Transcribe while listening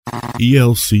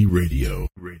ELC Radio.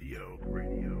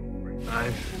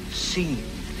 I've seen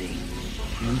things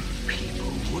you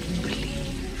people wouldn't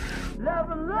believe.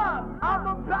 Level up, I'm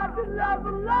about to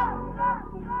level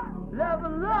up.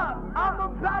 Level up, I'm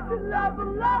about to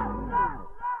level up.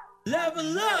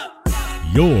 Level up.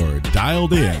 You're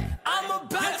dialed in. I'm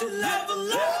about to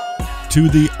level up. To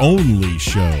the only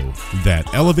show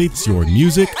that elevates your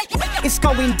music. It's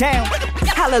going down.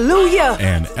 Hallelujah.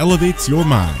 And elevates your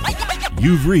mind.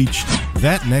 You've reached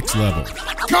that next level.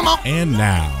 Come on. And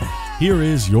now, here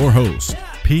is your host,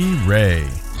 P. Ray.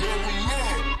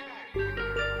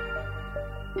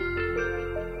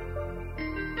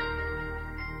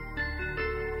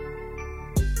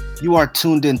 You are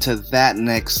tuned into That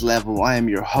Next Level. I am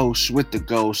your host with the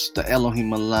ghost, the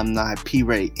Elohim alumni,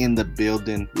 P-Ray in the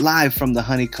building, live from the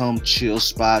Honeycomb Chill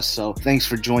Spot. So thanks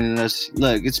for joining us.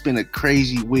 Look, it's been a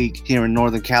crazy week here in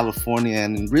Northern California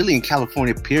and really in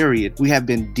California, period. We have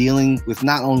been dealing with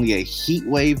not only a heat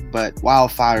wave, but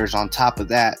wildfires on top of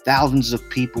that. Thousands of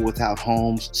people without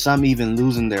homes, some even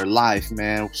losing their life,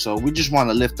 man. So we just want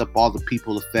to lift up all the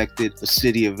people affected, the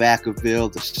city of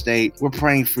Vacaville, the state. We're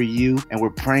praying for you and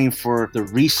we're praying for the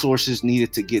resources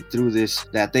needed to get through this,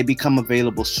 that they become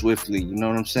available swiftly. You know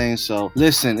what I'm saying? So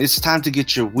listen, it's time to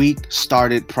get your week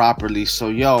started properly. So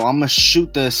yo, I'm gonna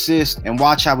shoot the assist and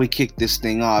watch how we kick this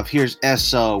thing off. Here's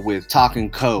SO with Talking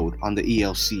Code on the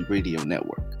ELC Radio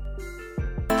Network.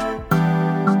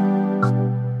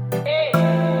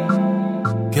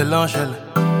 Kilon shele,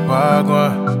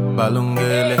 wagwan,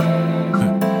 balungele.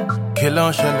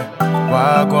 Kilon shele,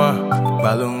 wagwan,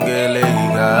 balungele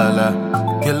igala.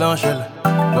 Kilon shele,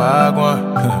 wagwan.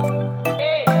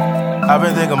 I've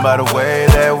been thinking about a way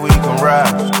that we can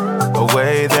rise, a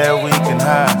way that we can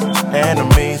hide.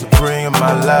 Enemies are bringing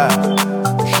my life,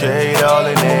 shade all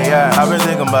in their eyes. I've been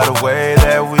thinking about a way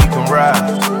that we can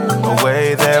rise, a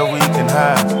way that we can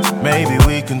hide. Maybe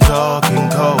we can talk in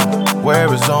code,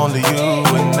 where it's only you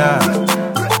and I.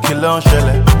 Kilon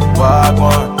shele,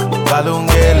 wagwan,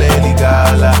 balungele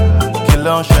ligala.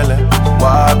 Kilon shele,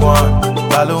 wagwan,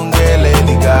 balungele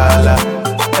ligala.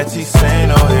 Eti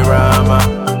seno irama,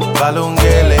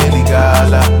 balungele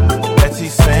ligala. Eti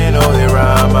seno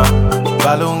irama,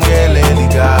 balungele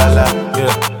ligala.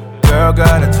 Yeah, girl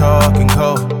got a talking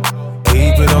code,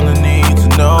 even on the need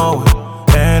to know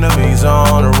it. Enemies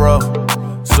on the road,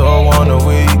 so on a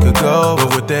week ago.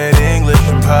 But with that English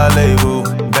and parlez-vous,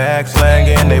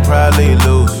 backslanging they probably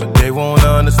lose. They won't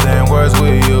understand words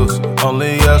we use,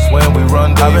 only us when we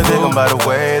run. I've been thinking about a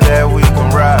way that we can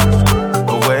rise,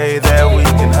 a way that we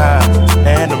can hide.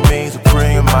 Enemies are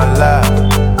bringing my life,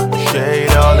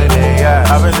 shade all in their eyes.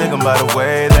 I've been thinking about a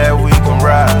way that we can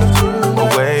rise,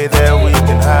 a way that we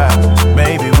can hide.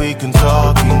 Maybe we can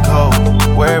talk in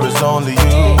code, where it's only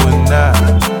you and I.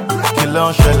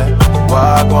 Kilon shele,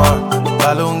 wagwan,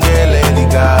 balungele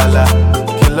ligala.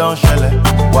 Kilon shele,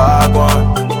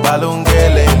 wagwan,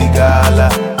 balungele ligala.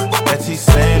 Eti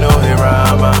seno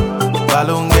hirama,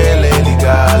 balungele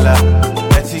ligala.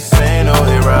 Eti seno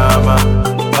hirama,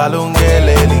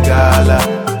 balungele ligala.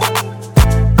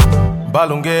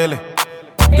 Balungele,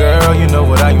 girl, you know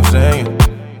what I am saying.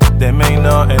 Them ain't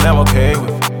nothing I'm okay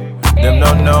with. Them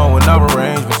don't know in our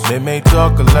arrangements. They may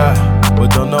talk a lot,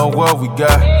 but don't know what we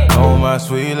got. Oh my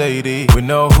sweet lady, we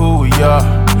know who we are,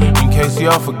 in case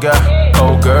y'all forgot.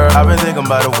 Oh girl, I've been thinking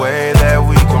about a way that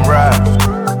we can rise,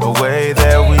 a way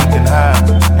that we can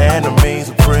hide. Enemies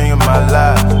are bringing my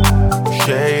life,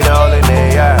 shade all in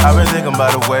their eyes. I've been thinking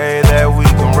about a way that we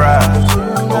can rise,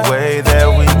 a way that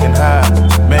we can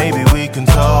hide. Maybe we can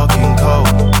talk in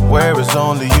code, where it's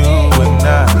only you and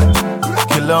I.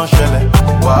 Kilon shele,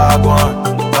 wagwan,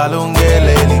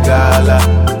 balungele ligala.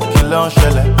 Kilon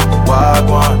shele,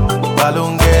 wagwan,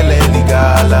 balungele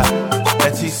ligala.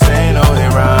 Eti seno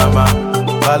hirama,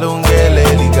 balungele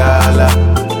ligala.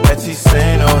 Eti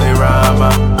seno hirama,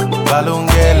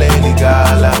 balungele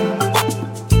ligala.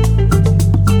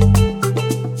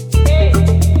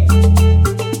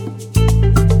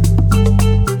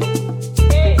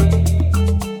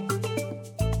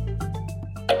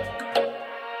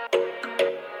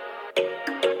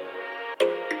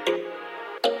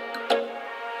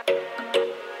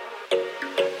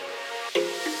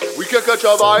 Catch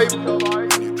a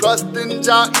vibe, trust in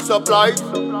Jah supply.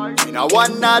 In a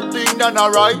one not thing done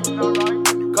alright.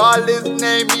 Call his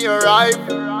name, he arrive.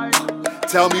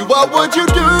 Tell me what would you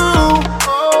do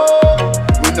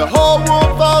when the whole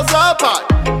world falls apart?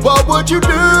 What would you do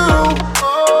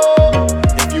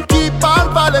if you keep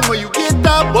on falling when you get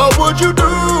up? What would you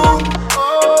do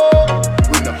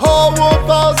when the whole world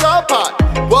falls apart?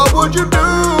 What would you do?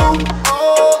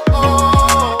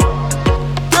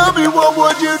 Tell me what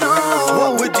would would you do?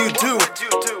 What would you do?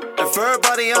 If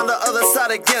everybody on the other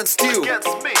side against you,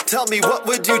 tell me what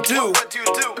would you do?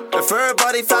 If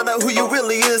everybody found out who you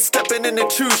really is, stepping in their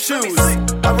true shoes.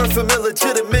 I run from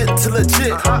illegitimate to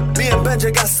legit. Me and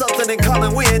Benja got something in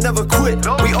common, we ain't never quit.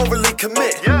 We overly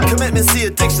commit, commitment's the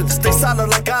addiction. Stay solid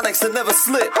like Onyx and never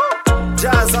slip.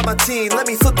 Jazz on my team, let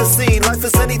me flip the scene. Life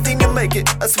is anything you make it,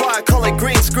 that's why I call it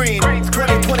green screen.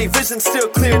 20/20 vision still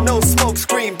clear, no smoke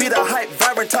screen. Be the hype,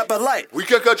 vibrant type of light. We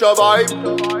can catch a vibe.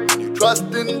 You trust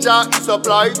in Jah, he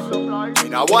supplies.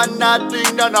 In a one night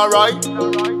thing done alright.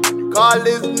 Call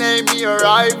his name, he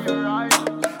arrive.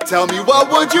 Tell me what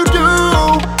would you do?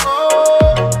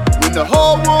 When the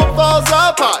whole world falls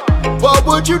apart, what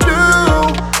would you do?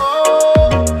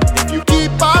 If you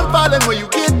keep on falling, when you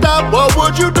get up, what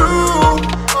would you do?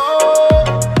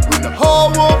 When the whole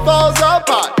world falls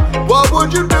apart, what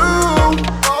would you do?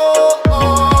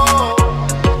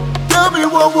 Tell me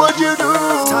what would you do?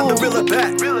 Time to reel it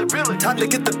back, time to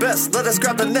get the best, let us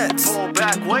grab the nets. Pull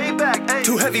back, way back, ay.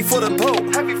 Too heavy for the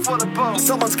boat,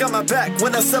 someone's got my back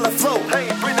when I sell a float.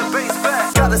 Hey, bring the bass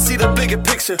back, gotta see the bigger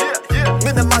picture.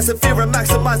 Minimize the fear and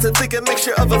maximize the thicker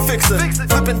mixture of a fixer.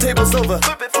 Flipping tables over,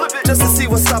 flip it. Just to see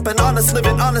what's stopping, honest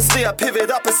living. Honestly, I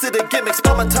pivot opposite of gimmicks,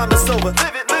 but my time is over.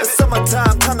 It's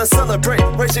summertime, time to celebrate.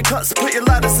 Raise your cups, put your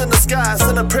lighters in the sky,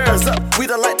 send the prayers up. We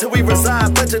the light till we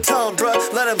resign, bend your tone, bruh.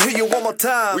 Let him hear you one more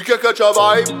time. We can catch a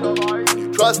vibe.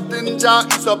 You trust in Jah,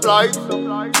 he supplies.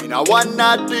 In a one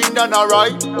night thing done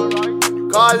alright.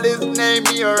 Call his name,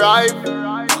 he arrive.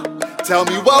 Tell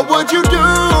me what would you do?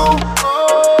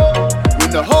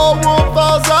 When the whole world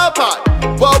falls apart,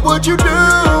 what would you do?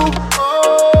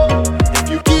 If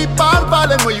you keep on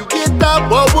falling, when you get up,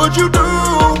 what would you do?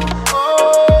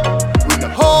 When the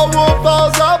whole world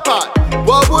falls apart,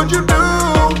 what would you do?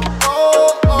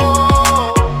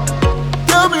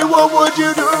 Tell me what would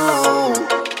you do?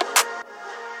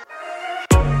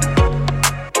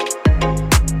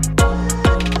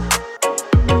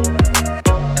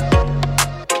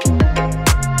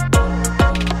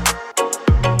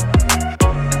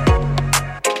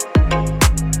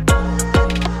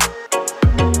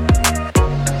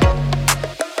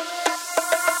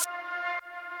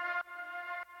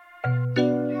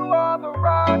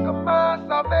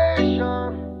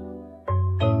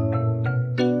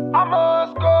 I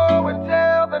must go and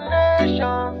tell the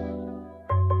nations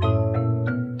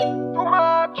through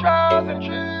my trials and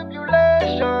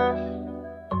tribulations.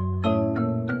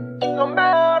 No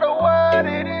matter what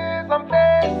it is I'm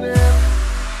facing,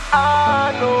 I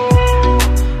know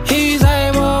He's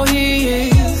able, he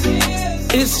is.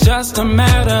 It's just a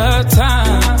matter of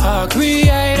time. Our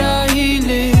creator, he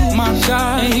lives. My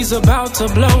God, he's about to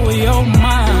blow your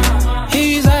mind.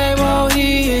 He's able,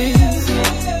 he is.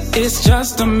 It's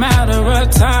just a matter of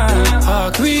time.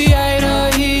 Our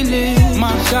creator, he lives.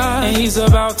 My God, and he's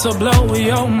about to blow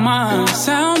your mind.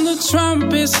 Sound the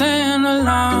trumpets and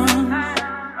alarm.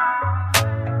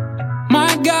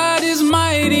 My God is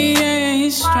mighty and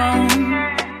he's strong.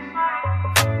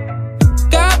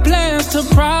 Got plans to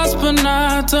prosper,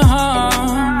 not to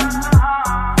harm.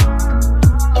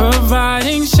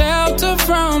 Providing shelter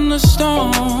from the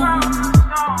storm.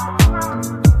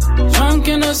 Drunk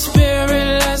in the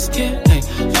spirit, let's get, ay.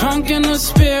 Drunk in the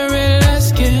spirit,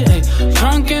 let's get, ay.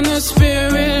 Drunk in the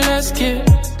spirit, let's get.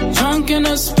 Drunk in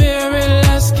the spirit,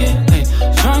 let's get, ay.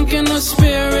 Drunk in the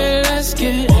spirit, let's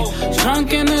get, ay.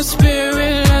 Drunk in the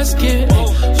spirit, let's get, ay.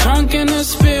 Drunk in the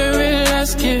spirit,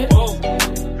 let's get.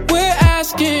 We're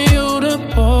asking you to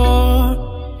pour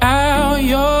out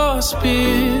your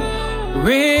spirit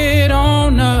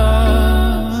on us.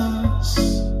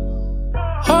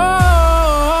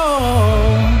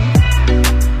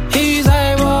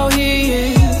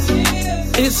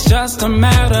 It's just a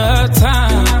matter of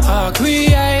time. Our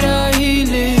creator, he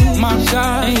lives. My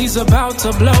God, and he's about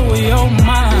to blow your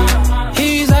mind.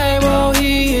 He's able,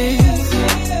 he is.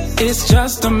 It's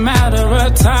just a matter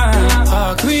of time.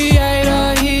 Our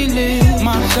creator, he lives.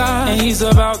 My God, and he's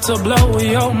about to blow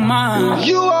your mind.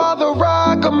 you are the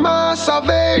rock of my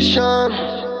salvation.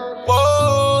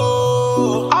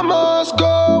 Whoa. I must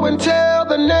go and tell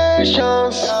the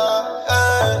nations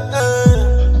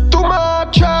through my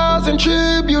trials and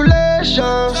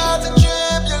tribulations.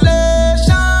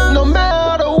 No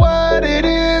matter what it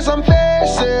is I'm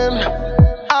facing,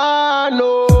 I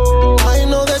know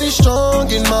that he's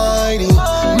strong and mighty.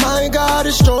 My God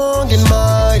is strong and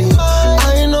mighty.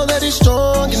 I know that he's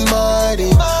strong and mighty.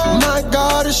 My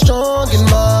God is strong and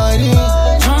mighty.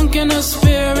 Drunk in the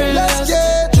spirit, let's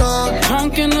get drunk.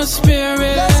 Drunk in the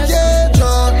spirit, let's get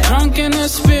drunk. Drunk in the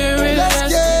spirit,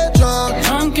 let's get drunk.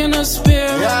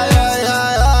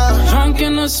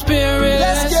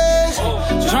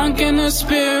 the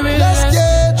spirit. Let's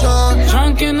get drunk.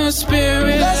 Drunk in the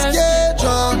spirit. Let's get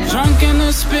drunk. Drunk in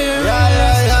the spirit.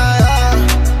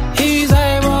 Yeah. He's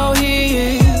able,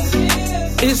 he is.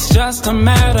 It's just a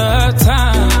matter of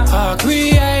time. Our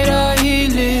creator, he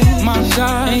lives. My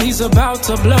God, he's about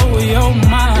to blow your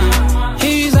mind.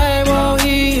 He's able,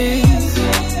 he is.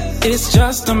 It's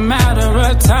just a matter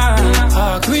of time.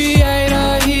 Our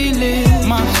creator, he lives.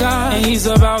 My God, he's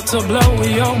about to blow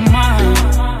your mind.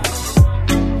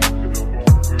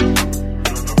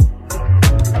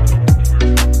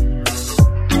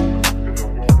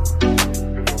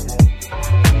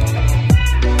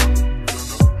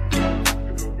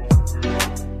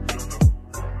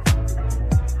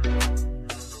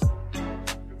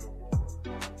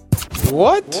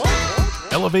 What?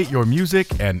 Elevate your music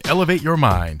and elevate your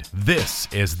mind.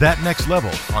 This is That Next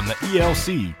Level on the ELC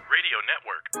Radio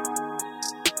Network.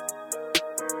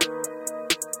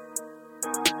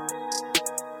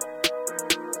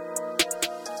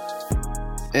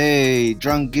 Hey,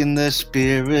 drunk in the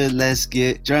spirit, let's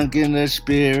get drunk in the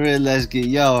spirit, let's get.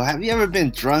 Yo, have you ever been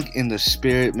drunk in the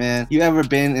spirit, man? You ever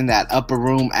been in that upper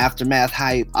room aftermath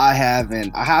hype? I have,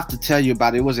 and I have to tell you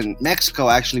about it. It was in Mexico,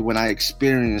 actually, when I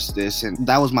experienced this, and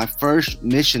that was my first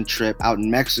mission trip out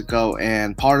in Mexico,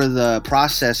 and part of the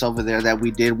process over there that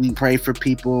we did, we prayed for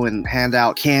people and hand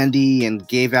out candy and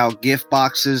gave out gift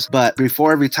boxes, but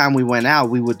before every time we went out,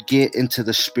 we would get into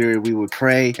the spirit, we would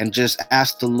pray and just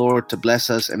ask the Lord to bless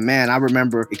us. And man, I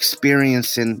remember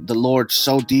experiencing the Lord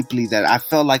so deeply that I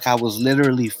felt like I was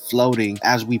literally floating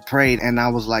as we prayed. And I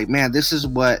was like, man, this is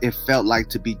what it felt like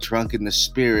to be drunk in the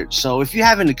spirit. So if you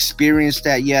haven't experienced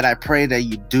that yet, I pray that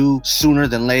you do sooner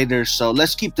than later. So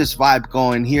let's keep this vibe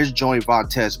going. Here's Joey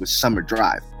Vontez with Summer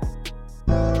Drive.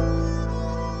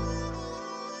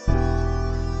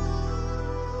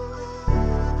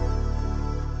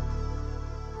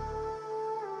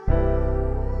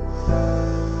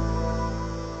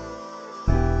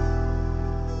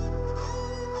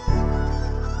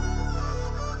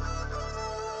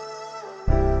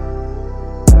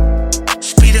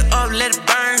 Let it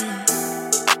burn.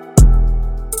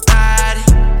 Ride it.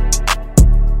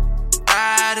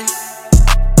 Ride it.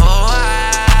 Oh,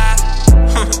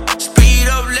 speed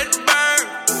up, let it burn.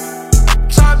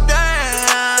 Top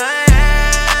down.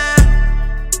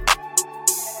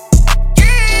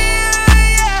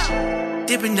 Yeah.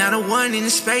 Dipping down a one in the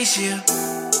spaceship.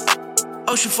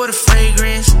 Ocean for the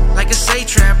fragrance. Like a say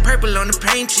trap, purple on the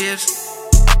paint chips.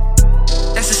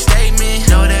 That's a statement.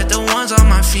 Know that the ones on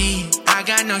my feet. I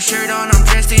got no shirt on, I'm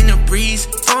dressed in the breeze.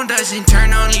 Phone doesn't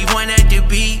turn on, leave one at the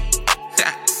beat.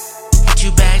 Hit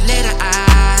you back, later,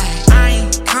 I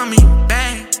ain't coming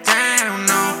back down,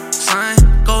 no. Sun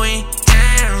going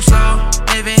down slow.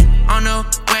 Living on the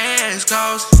West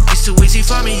Coast. It's too easy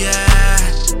for me, yeah.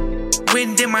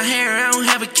 Wind in my hair, I don't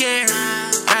have a care.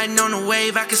 Riding on the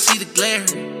wave, I can see the glare.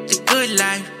 The good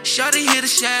life, shorty here to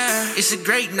share. It's a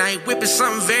great night, whipping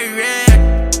something very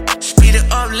rare. Speed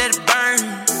it up, let it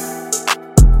burn.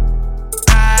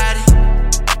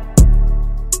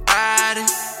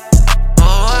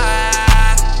 Oh,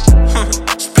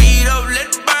 speed up, let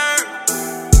it burn.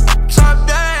 Top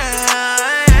down.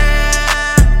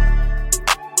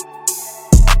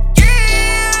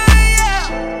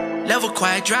 Yeah. Level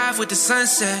quiet drive with the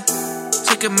sunset.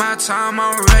 Taking my time,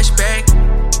 I don't rush back.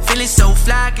 Feeling so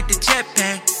fly, get the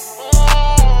jetpack.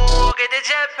 Ooh, get the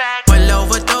jetpack. Well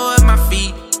over, throw at my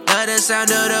feet. Love the sound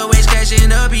of the waves crashing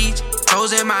the beach.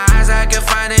 Closing my eyes, I can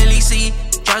finally see.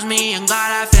 Trust me and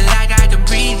God, I feel like I can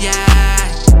breathe, yeah.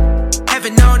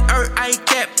 Heaven on earth, I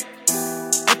kept.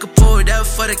 I could pull it up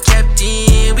for the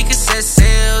captain. We could set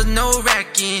sails, no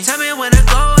racking. Tell me when to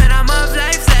go and I'm up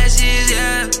like flashes,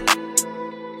 yeah.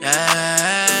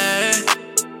 Yeah.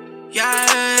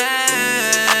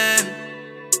 Yeah.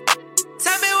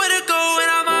 Tell me when to go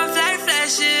and I'm up like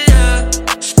flashes, yeah.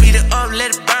 Speed it up,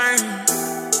 let it burn.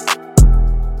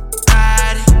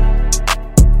 Ride it.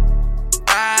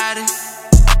 Ride it.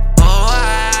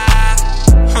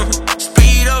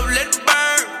 Speed up, let it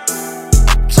burn.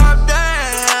 Top down.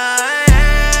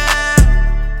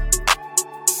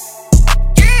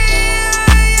 Yeah.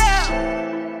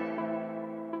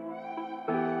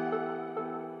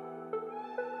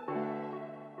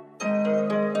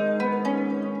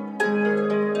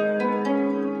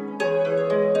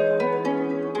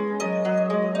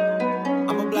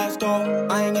 I'm a blast off.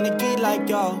 I ain't gonna get like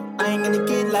y'all. I ain't gonna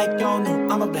get like y'all. No,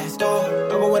 I'm a blast off.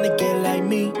 Y'all gon' wanna get like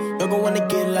me. Y'all gon' wanna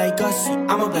get like us.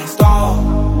 I'm a blast off.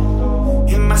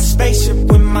 In my spaceship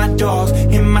with my dogs.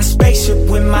 In my spaceship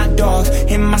with my dogs.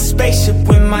 In my spaceship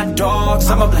with my dogs.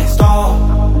 I'm a blast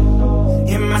off.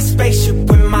 In my spaceship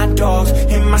with my dogs.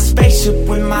 In my spaceship spaceship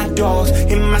with my dogs.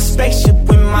 In my spaceship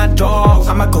with my dogs.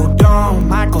 I'ma go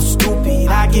dumb, I go stupid.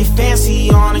 I get fancy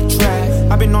on the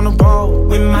track. I've been on the road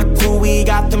with my crew. We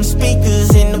got them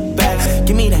speakers in the back.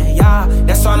 Give me that, yeah,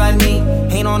 that's all I need.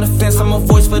 Ain't on the fence, I'm a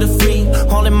voice for the free.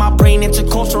 All in my brain,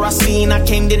 interculture I see. And I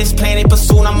came to this planet, but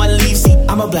soon I'ma leave. See,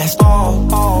 I'ma blast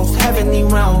off, heavenly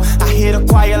realm. I hear the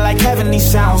choir like heavenly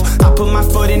sounds. I put my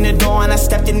foot in the door and I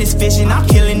stepped in this vision. I'm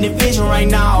killing the vision right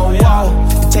now.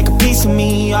 Whoa, take a piece of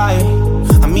me,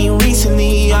 I mean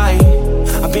recently,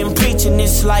 I've been preaching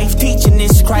this life, teaching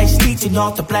this Christ, teaching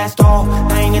y'all to blast off.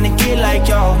 I ain't gonna get like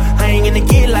y'all, I ain't gonna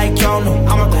get like y'all, no,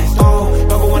 I'ma blast off.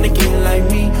 Y'all gon' wanna get like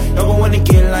me, y'all gon' wanna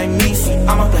get like me, see,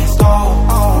 I'ma blast off.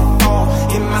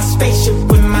 In my spaceship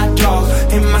with my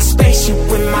dogs, in my spaceship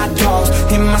with my dogs,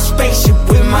 in my spaceship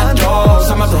with my dogs,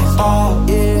 I'ma blast off.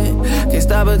 Yeah, can't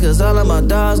stop it cause all of my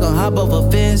dogs gon' hop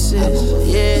over fences,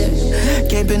 yeah.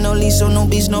 Can't put no leash on no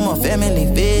beach, no more family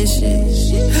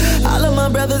vicious. All of my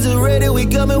brothers are ready, we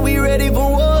coming, we ready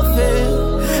for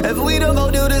warfare. If we don't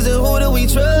go do this, then who do we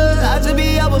trust? I just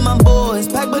be out with my boys,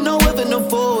 pack but no whip and no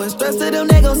force. Stress to them,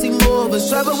 they gon' see more of us.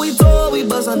 Strap we told, we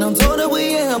bust on them, told her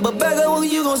we in hell. But back up when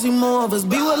you gon' see more of us.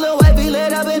 Be with lil' wifey,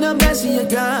 let up in the best of your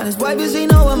kindness. Wifey, she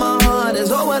know where my heart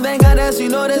is. Oh, one thing I that she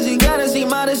know that she gotta see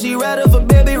modest. She rather for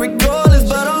baby regardless.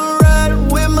 But I'm riding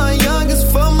with my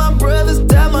youngest for my brothers,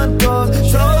 that my dogs.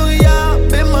 Show y'all,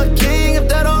 been my king, if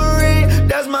that don't ring,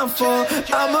 that's my fault.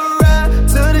 I'ma ride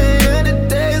to the end of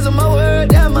days of my word,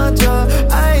 that my job.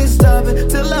 I ain't stopping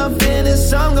till I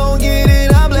finish, I'm gon' get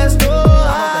it, I blast all,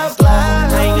 I fly.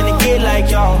 I ain't gonna get like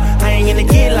y'all, I ain't gonna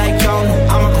get like y'all, no,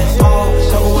 I'ma blast all.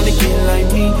 Y'all gon' wanna get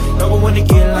like me, y'all gon' wanna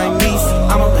get like me, see,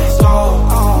 I'ma blast all.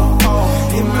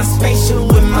 In my spaceship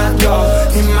with my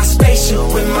dogs, in my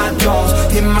spaceship with my dogs,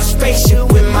 in my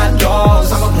spaceship with my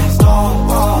dogs, I'ma blast all.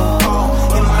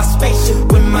 In my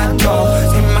spaceship with my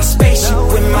dogs, in my spaceship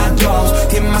with my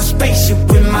dogs, in my spaceship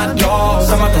with my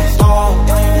dogs, I'ma blast all.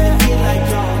 I ain't gonna get like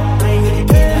y'all, I ain't gonna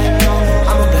get like y'all,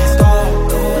 I'ma blast all.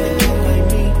 Don't wanna get like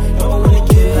me, don't wanna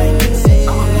get like me, see,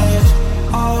 I'ma blast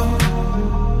all.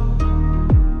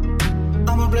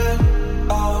 I'ma blast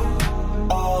all.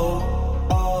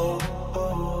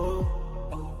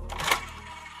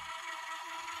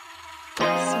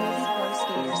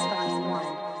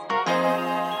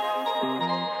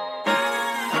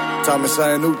 Thomas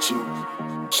Iannucci.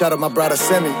 Shout out my brother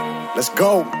Semi. Let's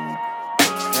go.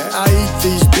 I eat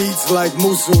these beats like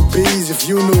musu bees. If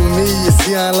you knew me, you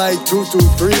see I like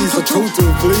 223s. So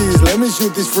tutu, please. Let me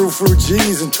shoot these fruit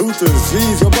G's and tutus.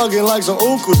 Jeez, you're bugging like some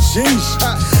uku. Sheesh.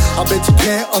 I bet you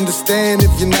can't understand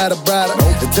if you're not a brother.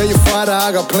 And tell your father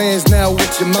I got plans now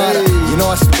with your mother. You know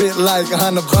I spit like a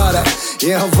Hanabata.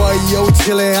 Yeah, Hawaii, yo,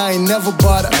 chillin', I ain't never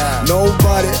bought it.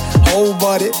 Nobody, whole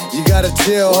body, you gotta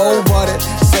chill, whole body.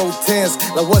 So tense,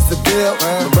 like what's the deal?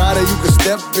 Rider, you can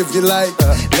step if you like.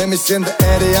 Let me send the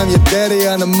Addy, I'm your daddy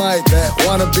on the mic.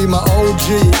 Wanna be my OG?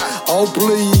 Oh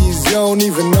please, you don't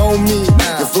even know me.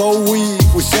 Your flow weak,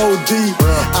 we so deep.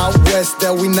 Out west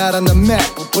that we not on the map.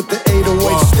 We'll put the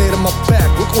 808 straight on my back.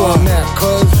 Look where I'm at,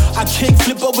 cuz I kick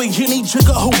flip over any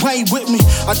jigger who ain't with me.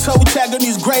 I toe tagging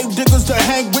these grave diggers to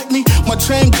hang with me. My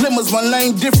chain glimmers, my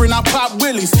lane different, I pop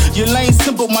willies. Your lane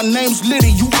simple, my name's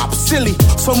Liddy, you op silly.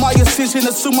 So my ascension,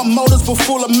 assume my motives were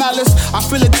full of malice. I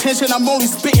feel attention, I'm only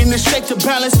spitting to shake the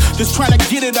balance. Just trying to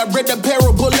get it, I read the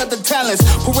parable of the talents.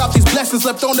 Pour out these blessings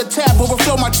left on the tab,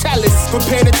 overflow my chalice.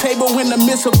 Prepare the table in the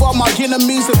midst of all my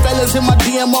enemies. The fellas in my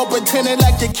DM all pretending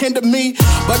like they're kin to me.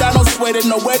 But I don't sweat it,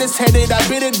 nowhere that's headed, I've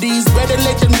been at these. Better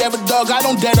let them never dog, I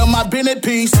don't dead them, I've been at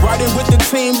peace. Riding with the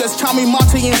team, that's Tommy,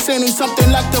 Monty, and Sandy.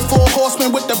 Something like the Four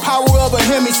Horsemen with the power of a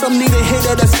Hemi. Some need a hit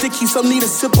of the sticky, some need a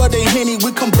sip of the Henny.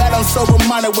 We combat on sober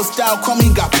minded with style, come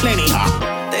he got plenty,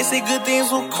 huh? They say good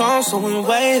things will come, so we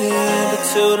waiting. But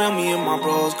till then, me and my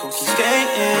bros gon' keep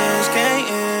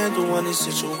skating through any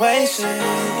situation,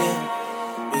 yeah.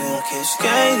 We gon' keep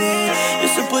skating.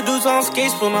 Used to put dudes on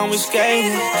skates, but now we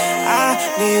skating. I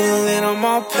need a little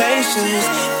more patience.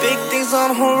 Big things on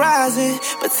the horizon,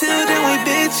 but till then we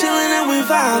been chillin' and we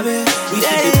vibing. We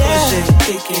keep it pushing,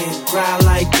 kicking, grind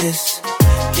like this.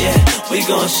 Yeah, we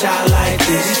gon' shine like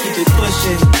this. We keep it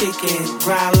pushing, kicking,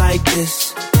 grind like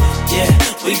this. Yeah,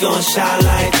 we gon' shine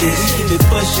like this. We keep it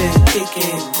pushing,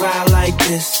 kicking, grind like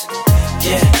this.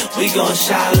 Yeah, we gon'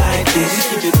 shine like this.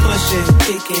 We keep it pushing,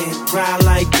 kicking, grind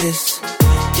like this.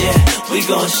 Yeah, we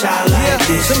gon' shine like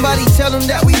this. Somebody tell them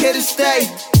that we here to stay.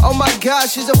 Oh my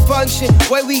gosh, it's a function.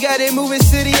 Way we got it moving,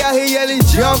 city out here yelling,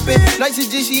 jumping.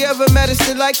 Nicest dish she ever met,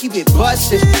 still like keep it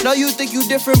bustin'. Know you think you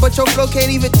different, but your flow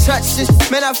can't even touch this.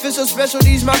 Man, I feel so special,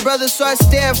 these my brothers, so I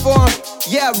stand for them.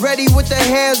 Yeah, ready with the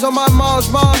hands on my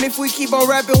mom's mom. If we keep on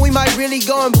rapping, we might really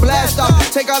go and blast off.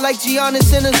 Take out like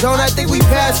Giannis in the zone, I think we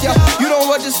passed, y'all. You don't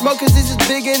want the smoke, cause this is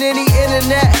bigger than the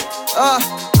internet.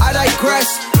 I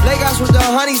digress. Lagos with the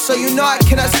honey, so you know I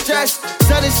cannot stress.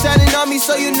 Sun is shining on me,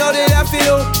 so you know that I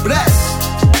feel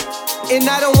blessed. And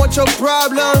I don't want your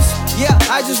problems, yeah,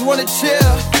 I just wanna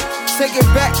chill. Take it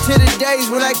back to the days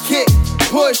when I kick,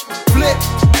 push, flip,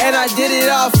 and I did it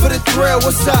all for the thrill.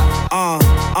 What's up?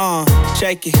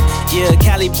 Check it. Yeah,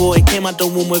 Cali boy came out the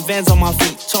womb with Vans on my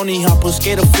feet. Tony Hawk,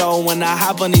 skater flow when I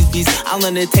hop on these beats. I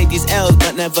learn to take these L's,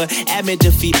 but never admit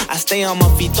defeat. I stay on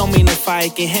my feet, don't mean to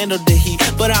fight, can handle the heat.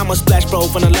 But I'm a splash bro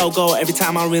from the logo every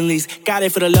time I release. Got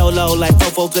it for the low, like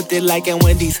Fofo flipped it like at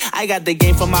Wendy's. I got the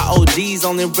game from my OGs,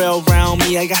 only real around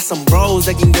me. I got some bros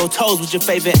that can go toes with your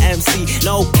favorite MC.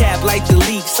 No cap like the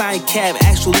league, sign cap.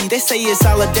 Actually, they say it's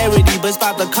solidarity, but it's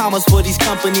about the commas for these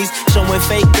companies. Showing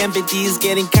fake empathy is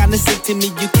getting kinda sick to me.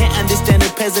 You can't understand a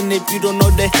peasant if you don't know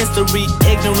the history.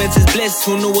 Ignorance is bliss,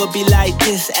 who knew it'd be like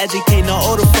this? Educate no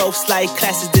older folks like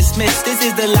classes dismissed. This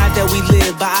is the life that we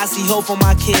live, but I see hope for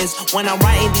my kids. When I'm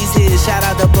writing these hits, shout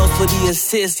out the bros for the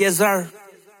assist, yes sir.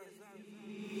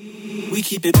 We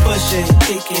keep it pushing,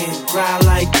 kicking, grind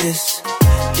like this.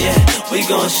 Yeah, we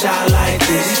gon' shine like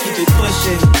this. We keep it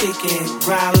pushing, kicking,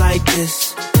 grind like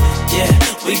this. Yeah,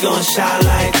 we gon' shine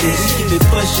like this. We keep it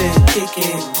pushing,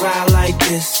 kicking, grind like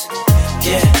this.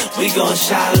 Yeah, we gon'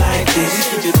 shine like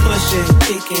this. We keep it pushing,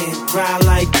 kicking, grind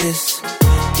like this.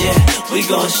 Yeah, we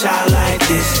gon' shine like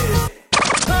this.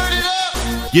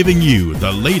 Giving you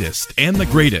the latest and the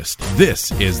greatest.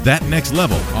 This is That Next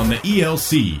Level on the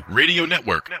ELC Radio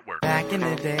Network. Back in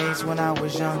the days when I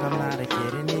was young, I'm not a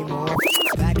kid anymore.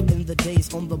 Back in the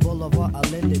days on the boulevard, I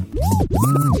landed.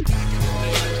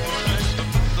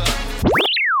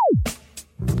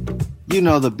 You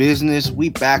know the business. We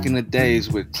back in the days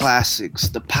with classics,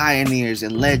 the pioneers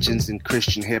and legends in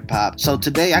Christian hip-hop. So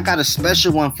today I got a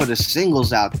special one for the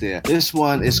singles out there. This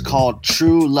one is called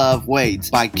True Love Waits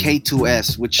by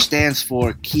K2S, which stands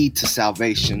for Key to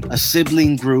Salvation, a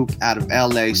sibling group out of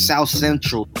LA, South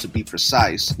Central to be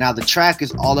precise. Now the track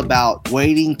is all about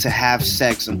waiting to have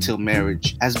sex until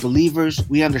marriage. As believers,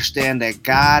 we understand that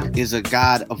God is a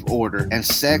God of order and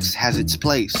sex has its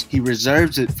place. He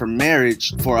reserves it for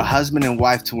marriage for a husband and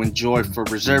wife to enjoy for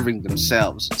reserving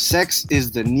themselves. Sex is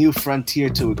the new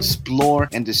frontier to explore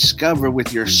and discover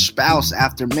with your spouse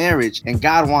after marriage, and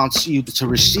God wants you to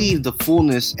receive the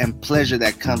fullness and pleasure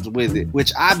that comes with it,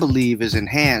 which I believe is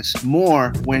enhanced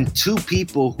more when two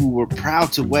people who were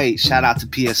proud to wait, shout out to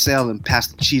PSL and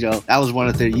Pastor Cheeto, that was one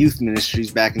of their youth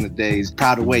ministries back in the days,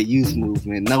 Proud to Wait youth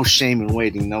movement, no shame in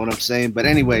waiting, know what I'm saying? But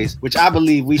anyways, which I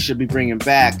believe we should be bringing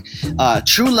back.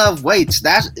 True Love Waits,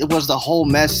 that was the whole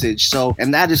message. So,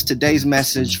 and that is today's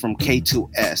message from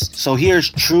K2S. So here's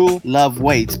True Love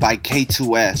Waits by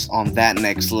K2S on That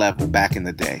Next Level back in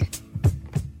the day.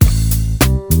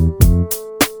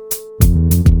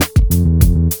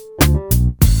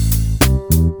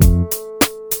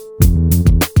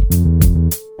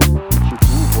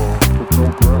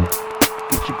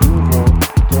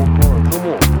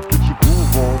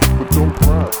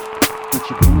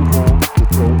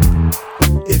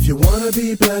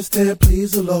 Be blessed and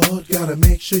please the Lord. Gotta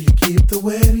make sure you keep the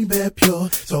wedding bed pure.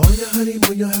 So on your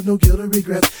honeymoon you'll have no guilt or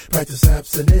regrets. Practice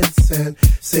abstinence and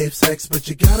safe sex, but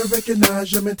you gotta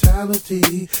recognize your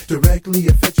mentality directly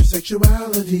affects your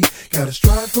sexuality. Gotta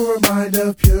strive for a mind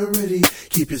of purity.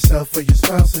 Keep yourself for your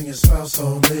spouse and your spouse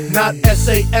only. Not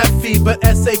S-A-F-E, but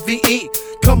S-A-V-E.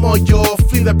 Come on, y'all,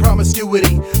 flee that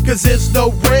promiscuity. Cause there's no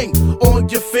ring on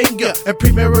your finger, and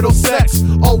premarital sex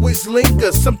always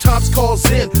lingers. Sometimes calls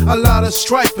in a lot of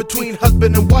strife between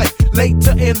husband and wife.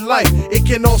 Later in life, it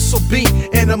can also be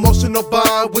an emotional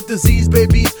bond with diseased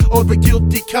babies or the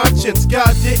guilty conscience.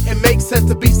 God didn't make sense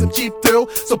to be some cheap thrill,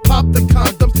 so pop the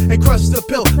condoms and crush the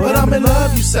pill. But I'm in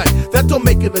love, you say, that don't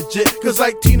make it legit. Cause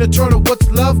like Tina Turner, what's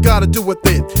love gotta do with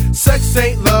it? Sex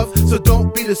ain't love, so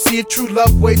don't be deceived. True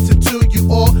love waits until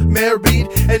you all married.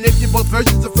 And if you're both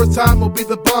virgins, the first time will be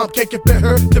the bomb. Can't compare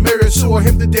her to Mary Sue or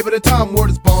him to David and Tom. Word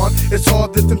is bond. It's all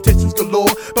the temptations galore,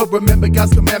 but remember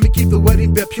God's commandment, keep the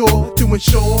wedding bed pure to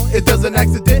ensure it doesn't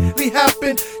accidentally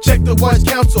happen. Check the wise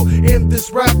counsel in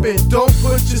this rap tripping. Don't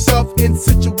put yourself in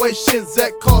situations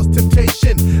that cause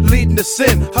temptation, leading to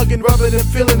sin. Hugging, rubbing, and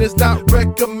feeling is not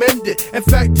recommended. In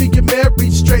fact, till you're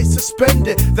married, straight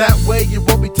suspended. That way you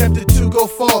won't be tempted to go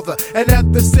farther, and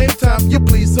at the same time you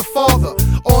please the Father.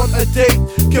 On a date,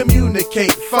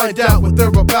 communicate, find out what they're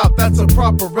about. That's a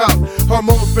proper route.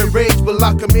 Hormones may rage, but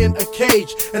lock them in a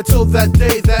cage until that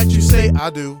day that you say I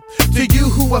do. To you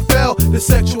who have fell to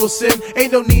sexual sin,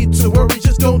 ain't no need to worry,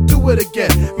 just don't do it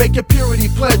again. Make a purity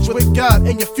pledge with God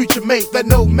and your future mate that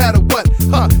no matter what,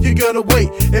 you're gonna wait.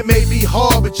 It may be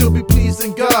hard, but you'll be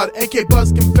pleasing God. AK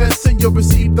Buzz confessing, you'll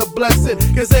receive the blessing.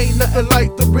 Cause ain't nothing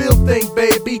like the real thing,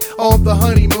 baby. On the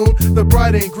honeymoon, the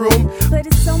bride and groom. But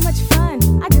it's so much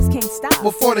fun, I just can't stop.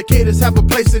 Well, fornicators have a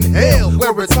place in hell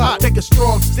where it's hot. Take a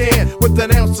strong stand with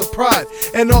an ounce of pride.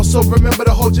 And also remember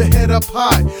to hold your head up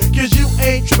high. Cause you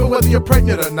ain't tripping whether you're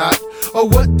pregnant or not, or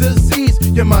what disease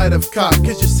you might have caught.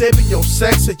 Cause you're saving your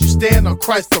sex as you stand on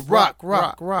Christ the rock.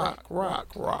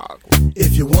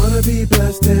 If you wanna be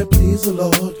blessed and please the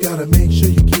Lord, gotta make sure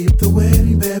you keep the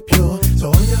wedding bed pure. So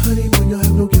on your honeymoon you'll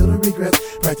have no guilt or regret.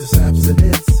 Practice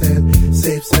abstinence and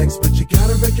safe sex, but you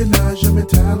gotta recognize your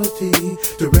mentality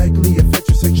directly affect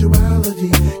your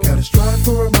sexuality. Gotta strive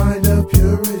for a mind of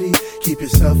purity. Keep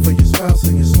yourself for your spouse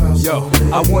and your spouse. Yo,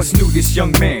 I once knew this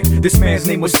young man. This man's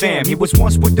name was Sam. He was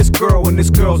once with this girl and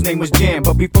this girl's name was Jan.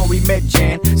 But before we met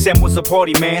Jan, Sam was a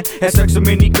party man. Had sex with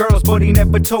many girls, but he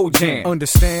never told Jan.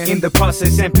 Understand? In the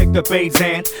process, Sam picked up AIDS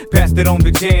and passed it on to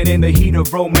Jan in the heat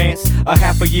of romance. A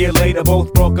half a year later,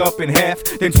 both broke up in half.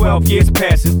 Then 12 years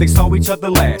passed since they saw each other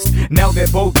last. Now they're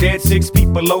both dead, 6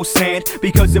 feet below sand.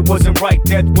 Because it wasn't right,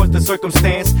 that was the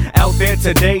circumstance. Out there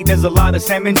today, there's a lot of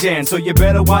Sam and Jan. So you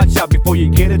better watch out before you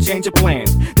get a change of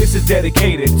plans. This is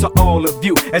dedicated to all of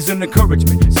you as an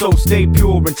encouragement. So stay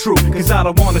pure and true, cause I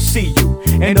don't wanna see you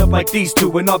end up like these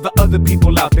two and all the other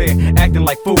people out there acting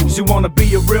like fools. You wanna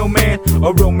be a real man?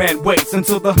 A real man waits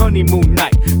until the honeymoon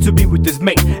night to be with his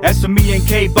mate. As for me and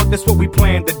K-Buck, that's what we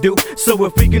plan to do. So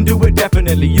if we can do it,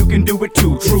 definitely you can do it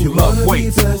too. True love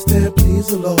waits. If you wanna be blessed and please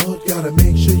the Lord, gotta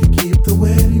make sure you keep the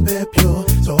wedding bed pure.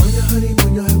 So on your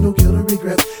honeymoon you'll have no guilt or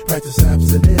regrets. Practice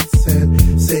abstinence and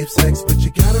safe sex, but you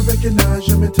gotta recognize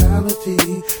your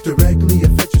mentality directly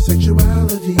affect your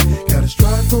sexuality. Gotta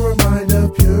strive for a mind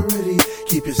of purity.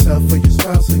 Keep yourself for your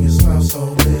spouse and your spouse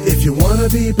only. If you wanna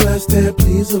be blessed and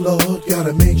please the Lord,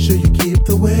 gotta make sure you keep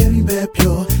the wedding bed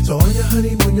pure. So on your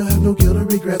honeymoon you'll have no guilt or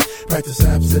regrets. Practice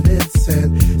abstinence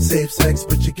and safe sex,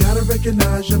 but you gotta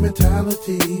recognize your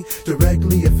mentality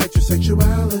directly affect your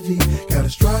sexuality. Gotta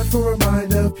strive for a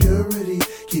mind of purity.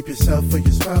 Keep yourself for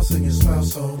your spouse and your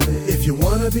spouse only. If you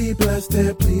wanna be blessed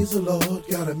and please the Lord,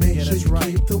 gotta make sure you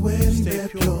keep the wedding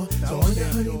bed pure. So on your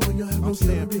honeymoon you'll have no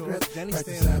guilt or regrets.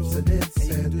 Practice abstinence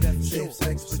and safe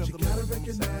sex, but you gotta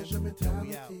recognize your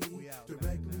mentality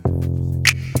directly.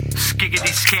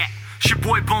 Skiggity scat. It's your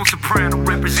boy Bone Soprano,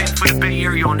 represent for the Bay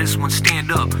Area on this one.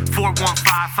 Stand up,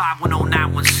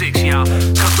 415-510-916, y'all.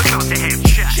 Cause we're about to have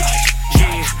church.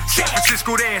 Yeah, San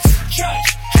Francisco, that's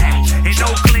in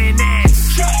Oakland,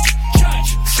 that's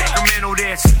Sacramento,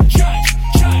 that's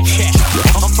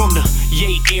I'm from the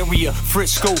Yate area,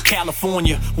 Frisco,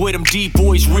 California, where them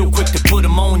D-boys real quick to put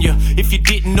them on ya. If you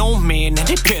didn't know, man,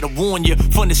 they better warn ya.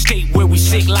 From the state where we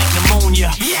sick like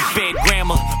pneumonia. Bad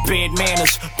grammar, bad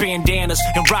manners, bandanas,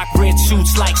 and rock red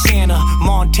suits like Santa.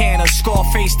 Montana,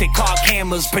 Scarface, they cock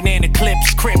hammers, banana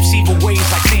clips, Crips, evil ways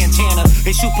like Santana.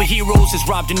 They superheroes is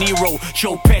Rob De Niro,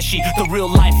 Joe Pesci, the real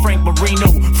life Frank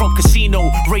Marino. From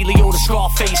Casino, Ray Liotta,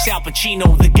 Scarface, Al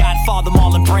Pacino, the Godfather,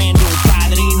 Marlon Brando,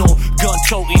 Padrino, gun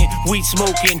toting, weed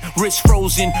smoking, wrist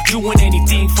frozen, doing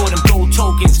anything for them gold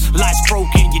tokens. Lights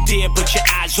broken, you're dead but your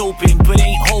eyes open, but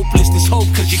ain't hopeless, there's hope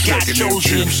cause you got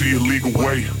chosen. The illegal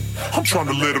way. I'm trying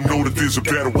to let them know that there's a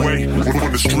better way. We're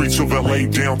from the streets of LA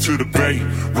down to the Bay.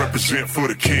 Represent for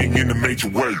the king in the major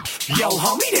way. Yo,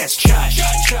 homie, that's church.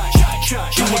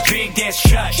 You a big, that's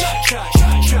church.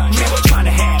 Man, we're trying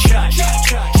to have church.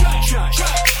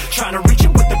 Trying to reach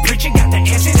it with the preacher, got the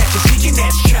answer that you're seeking,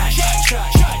 that's church.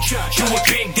 You a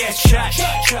big, that's church.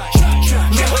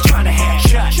 Man, we're trying to have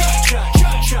church.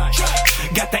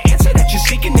 Got the answer that you're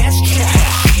seeking, that's church.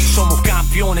 Somos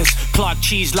campeones, Clark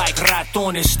cheese like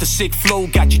ratones. The sick flow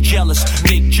got you jealous.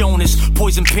 Nick Jonas,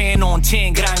 poison pen on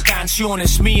 10 gran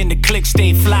canciones. Me and the clique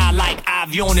stay fly like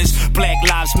aviones. Black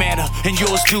lives matter, and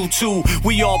yours do too.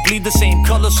 We all bleed the same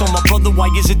color, so my brother, why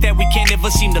is it that we can't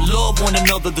ever seem to love one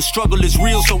another? The struggle is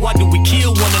real, so why do we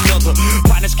kill one another?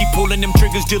 Partners keep pulling them triggers.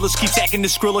 triggers. Dealers keep stacking the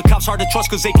skrilla. Cops hard to trust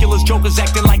cause they killers. Jokers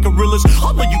acting like gorillas.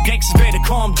 All of you gangsters better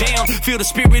calm down. Feel the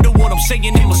spirit of what I'm saying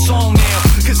in my song now.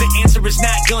 Cause the answer is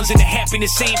not guns and the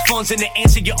happiness ain't funds. And the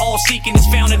answer you're all seeking is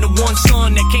found in the one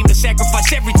son that came to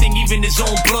sacrifice everything, even his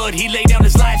own blood. He laid down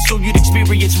his life so you'd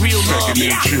experience real love.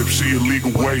 Stacking in chips the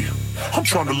illegal way. I'm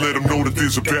trying to let them know that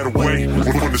there's a better way.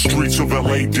 From the streets of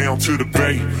LA down to the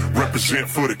Bay. Represent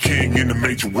for the king in the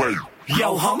major way.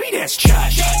 Yo, homie, that's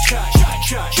Chush.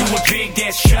 You a big,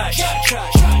 that's Chush.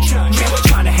 Man, we're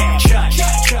trying to have Chush.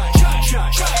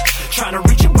 Trying to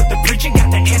reach it with the preaching.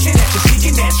 Got the answer that you're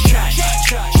seeking, that's Chush.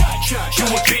 You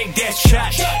a big, that's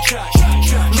Chush.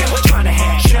 Man, we're trying to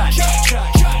have Chush.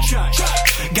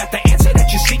 Got the answer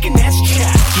that you're seeking, that's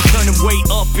Chush. You turning way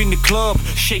up in the club,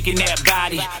 shaking that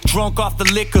body. Drunk off the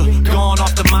liquor, gone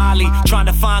off the Molly. Trying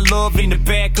to find love in the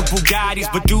back of Bugattis.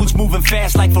 But dudes moving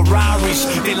fast like Ferraris.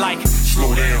 They like,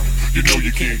 slow down, you know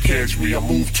you can't catch me. I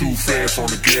move too fast on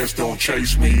the gas, don't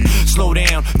chase me. Slow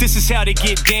down, this is how they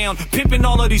get down. Pimping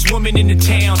all of these women in the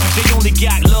town. They only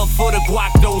got love for the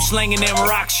guac though. Slanging them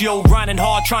rocks, yo. Grinding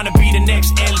hard, trying to be the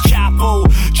next El Chapo.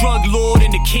 Drug lord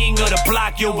and the king of the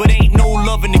block, yo. But ain't no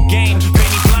love in the game.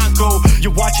 Benny Blanco,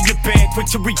 you're watching your back, quick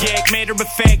to react. Matter of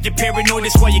fact, you're paranoid,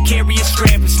 that's why you carry a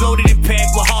strap. It's loaded and packed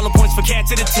with hollow points for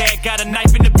cats to attack. Got a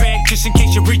knife in the back, just in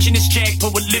case you're reaching this jack.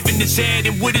 Put what living is at,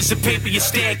 and what is the paper you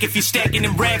stack? If you're stacking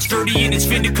in racks, dirty and it's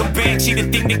finna come back. See, the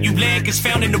thing that you lack is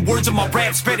found in the words of my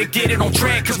raps. Better get it on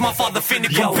track, cause my father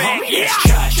finna come back. Yeah.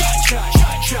 Chush.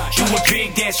 You a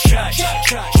big, that's Chush.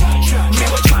 Man,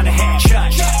 we're trying to have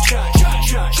Chush.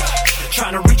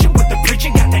 Trying to reach it with the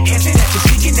preaching. Got the answer that you're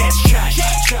seeking, that's Chush.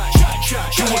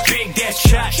 You a big, that's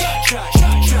Chush.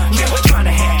 Man, we're trying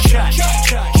to have Chush.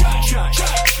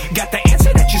 Got the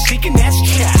answer that you're seeking, that's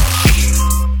Chush.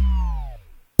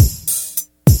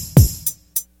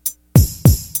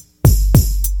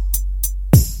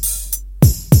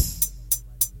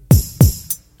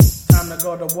 Time to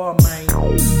go to war, man.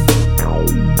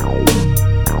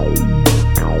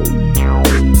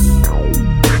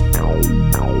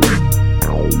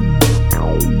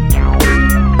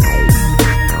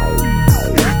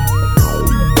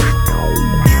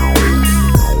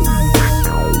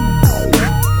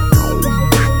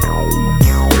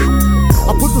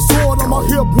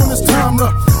 Hip when it's time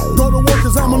to go to work,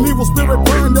 cause I'm an evil spirit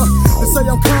binder. They say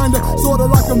I'm kinda, sorta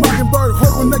like a mockingbird,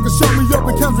 hoping they can shut me up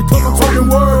in country cause I'm talking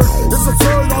word. It's a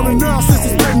third on the nonsense,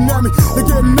 it's spitting at me. They're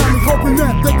getting at me, hoping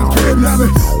that they can kidnap me.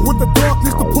 With the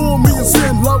darkness to pull me and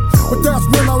send low. But that's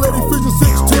when I let Ephesians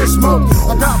 6:10 smoke.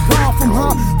 I got power from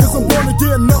high, cause I'm born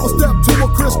again. Never step to a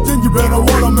Christian, you better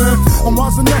want a man. I'm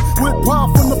rising up with power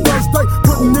from the first day,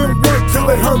 putting in work till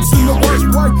it hurts in the worst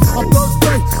way. I'm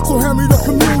thirsty, so hand me the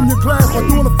communion glass. By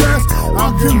doing a fast, I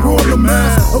can rule the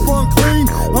mass of unclean,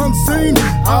 unseen.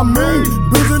 I mean,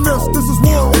 business, this is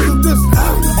war, isn't this?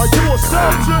 Are you a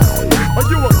soldier? Are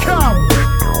you a coward?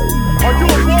 Are you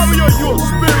a warrior? Are you a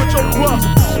spiritual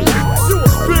buster? You a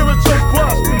spiritual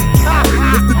buster.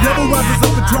 If the devil rises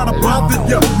up to try to bother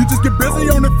you, you just get busy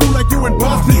on the fool like you in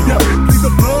Boston, yeah. Plead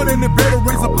the blood and it better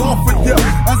raise up off of you.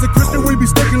 As a Christian, we be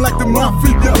sticking like the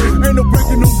mafia. Ain't no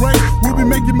breaking the rank, we'll be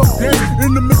making my dance.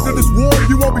 In the midst of this war,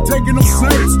 you won't be taking no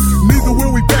saints. Neither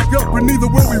will we back up and neither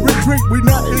will we retreat. We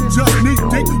not in just knee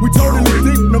deep, we totally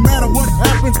deep. No matter what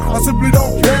happens, I simply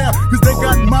don't care. Cause they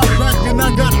got my back and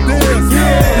I got theirs.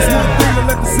 Yeah. It's one thing to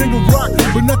let the single rock,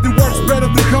 but nothing works better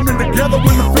than coming together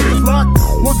when the fingers lock.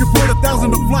 One can put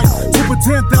 1,000 to flight, two put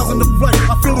 10,000 to flight.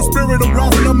 I feel the spirit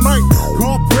arousing the might.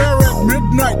 Call prayer at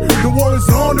midnight. The war is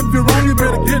on, if you're on, you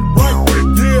better get right.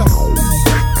 Yeah.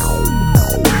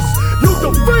 You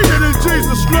defeated in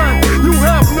Jesus' name. You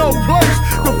have no place.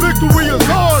 The victory is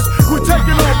ours. We're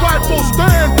taking our rightful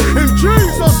stand in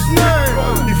Jesus' name.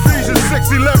 Ephesians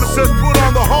 6:11 says, put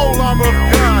on the whole armor of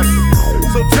God.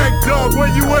 So take dog, where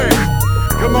you at?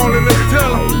 Come on and let's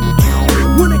tell him.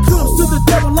 When it comes to the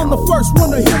devil, I'm the first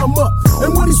one to hit him up.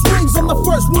 And when he swings, I'm the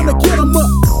first one to get him up.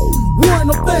 War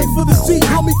ain't no thing for the G,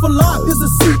 homie for life, this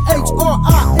is CHRIST.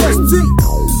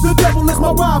 The devil is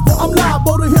my rival, I'm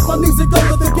liable to hit my knees and go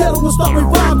to the ghetto and start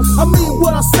revival. I mean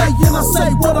what I say and I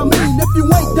say what I mean. If you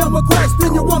ain't down with Christ,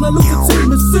 then you wanna lose the team,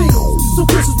 it seems. So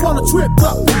Christians wanna trip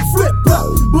up, flip up,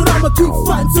 but I'ma keep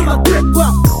fighting till I dip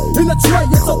up. In the tray,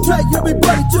 it's okay,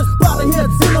 everybody just bow their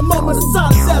heads in a moment of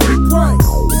silence as we pray.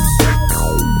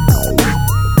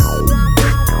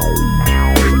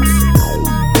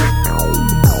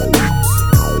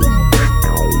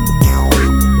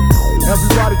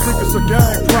 Everybody think it's a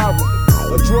gang problem,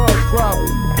 a drug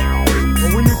problem. But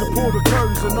we need to pull the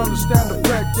curtains and understand the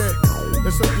fact that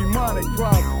it's a demonic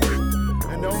problem.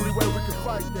 And the only way we can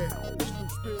fight that is through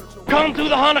spiritual. Come to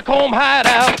the Honeycomb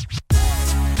Hideout.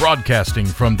 Broadcasting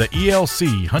from the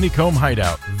ELC Honeycomb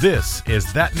Hideout, this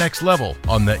is That Next Level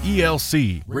on the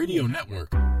ELC Radio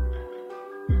Network.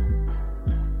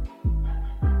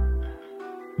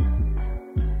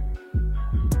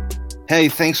 Hey,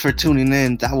 thanks for tuning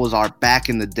in. That was our back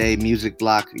in the day music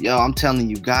block. Yo, I'm telling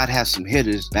you, God has some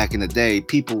hitters back in the day.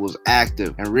 People was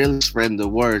active and really spreading the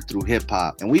word through hip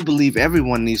hop. And we believe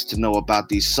everyone needs to know about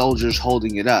these soldiers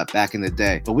holding it up back in the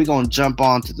day. But we're going to jump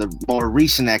on to the more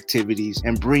recent activities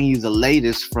and bring you the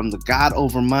latest from the God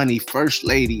Over Money First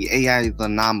Lady, AI The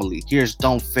Anomaly. Here's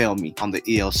Don't Fail Me on the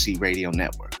ELC Radio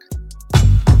Network.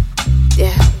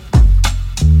 Yeah.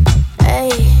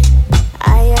 Hey.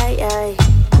 Aye.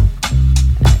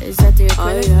 Is that the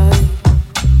equipment?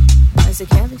 That's a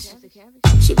canvas.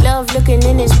 She love looking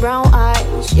in his brown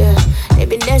eyes, yeah. They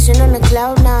been dancing on the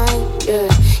cloud nine, yeah.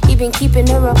 He been keeping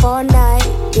her up all night,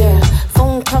 yeah.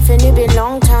 Phone cuffing, it been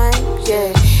long time,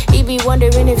 yeah. He be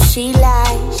wondering if she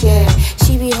lies, yeah.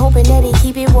 She be hoping that he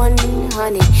keep it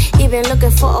 100. He been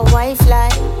looking for a wife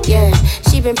like, yeah.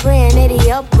 She been praying that he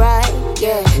upright,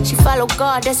 yeah. She follow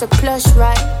God, that's a plus,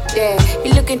 right, yeah.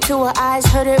 He look into her eyes,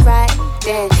 heard it right,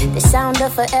 yeah. The sound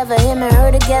of forever, him and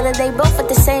her together. They both with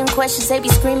the same questions, they be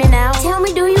screaming out. Tell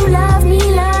me, do you love me,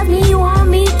 you want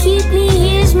me, keep me,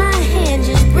 here's my hand,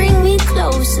 just bring me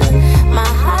closer. My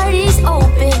heart is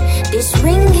open, this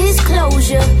ring is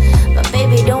closure. But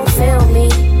baby, don't fail me,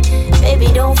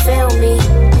 baby, don't fail me.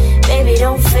 Baby,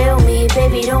 don't fail me,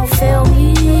 baby, don't fail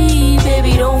me.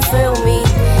 Baby, don't fail me,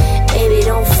 baby,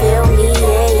 don't fail me,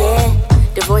 yeah.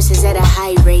 Divorces at a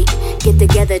high rate, get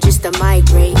together just to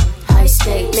migrate. High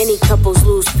stakes. Many couples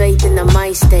lose faith in the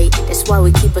mind state. That's why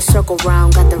we keep a circle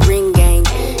round, got the ring gang.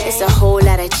 It's a whole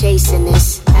lot of chasing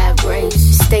this. Have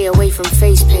grace, stay away from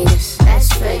face painters. That's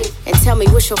fake. And tell me,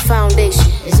 what's your foundation?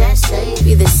 Is that safe?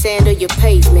 Either sand or your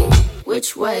pavement.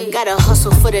 Which way? Gotta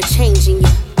hustle for the change in you.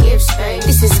 Give space.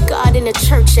 This is God in the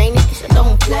church, ain't it? So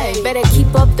don't play. Better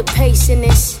keep up the pace in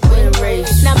this. Win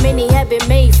race. Not many have been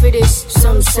made for this.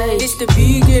 Some say it's the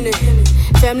beginning.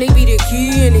 Family be the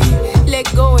key in it. Let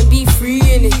go and be free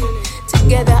in it.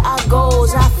 Together our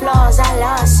goals, our flaws, our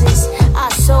losses.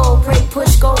 Our soul, pray,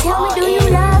 push, go. Tell me, do you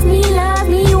love me,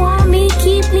 you want me,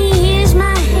 keep me, here's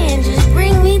my hand, just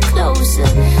bring me closer.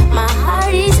 My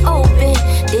heart is open,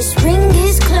 this ring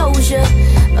is closure.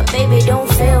 But baby, don't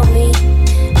fail me,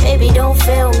 baby, don't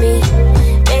fail me.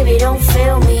 Baby, don't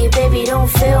fail me, baby, don't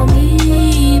fail me.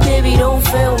 Baby, don't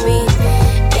fail me,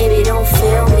 baby, don't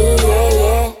fail me,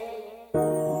 yeah.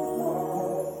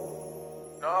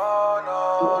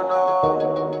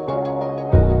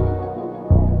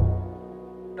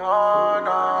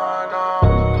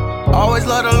 Always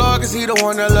love the Lord cause he the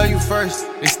one that love you first.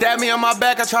 They stab me on my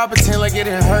back, I try to pretend like it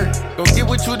didn't hurt. Go get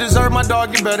what you deserve, my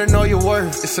dog, you better know your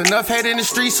worth. It's enough hate in the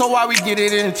streets, so why we get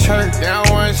it in the church? They don't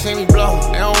wanna see me blow,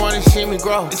 they don't wanna see me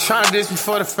grow. They tryna diss me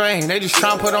for the fame, they just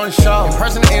tryna put on the show. And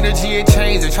personal energy, it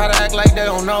changed, they try to act like they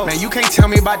don't know. Man, you can't tell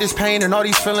me about this pain and all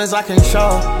these feelings I can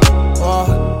show.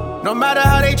 No matter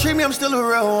how they treat me, I'm still a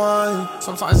real one.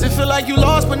 Sometimes it feel like you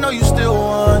lost, but no, you still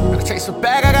won. Gotta chase a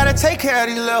bag, I gotta take care of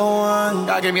these little ones.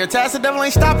 God gave me a task, the devil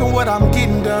ain't stopping what I'm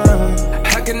getting done.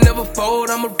 I can never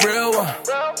fold, I'm a real one.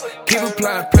 Keep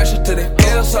applying pressure till they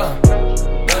feel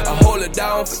something. I hold it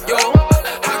down for you.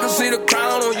 I can see the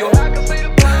crown on you. I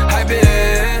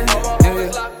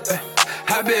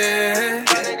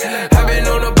been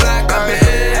on the block, I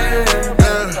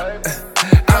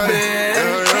been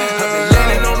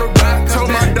landing on the rock. Told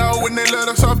my dog when they let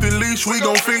us off the leash, we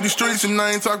gon' feed the streets. And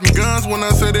I ain't talking guns when I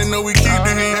say they know we keep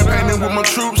the heat. Painted with my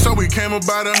troops, so we came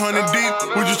about 100 deep.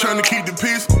 We just trying to keep the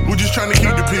peace, we just trying to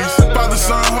keep the peace. Father,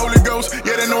 Son, Holy Ghost,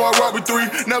 yeah, they know I rock with 3.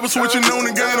 Never switching on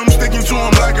the God, I'm sticking to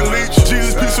him like a leech.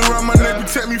 Jesus, peace around my neck,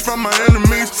 protect me from my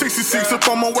enemies. 66 up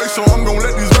on my waist, so I'm gon'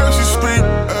 let these verses speak.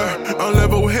 On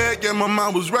level head, yeah, my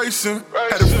mind was racing.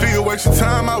 Had to feel wasting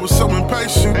time, I was so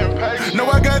impatient. No,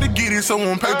 I gotta get it, so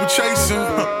I'm paper chasing.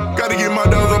 Gotta get my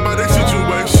dogs up by their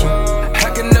situation.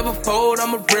 I can never fold,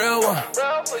 I'm a real one.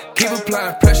 Keep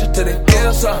applying pressure till they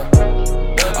feel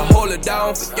something. I hold it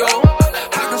down for you.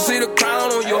 I can see the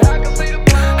crown on you. I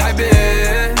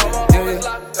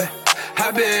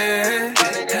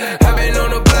been on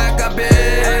the block, I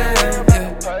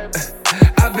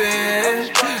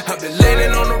been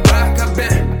landing on the rock,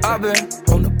 I been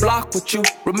on the block with you.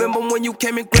 Remember when you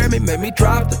came and grabbed me, made me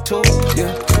drop the two,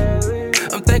 yeah.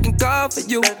 I'm thanking God for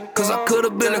you, cause I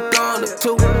could've been a gun or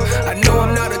two. I know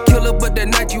I'm not a killer, but that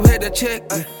night you had to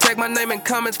check me. Take my name in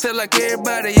comments, feel like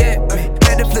everybody at me.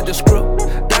 Had to flip the script,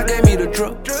 God gave me the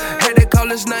drip. Had to call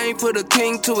his name for the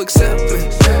king to accept me.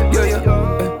 Yeah.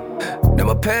 Now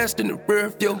my past in the rear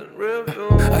view.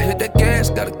 I hit that gas,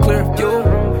 got a clear view.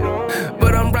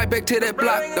 But I'm right back to that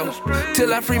block though,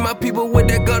 till I free my people with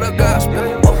that gutter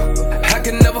gospel. I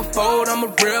can never fold, I'm a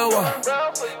real one.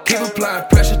 Keep applying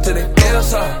pressure to the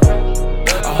hills up.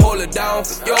 I hold it down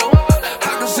for you.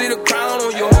 I can see the crown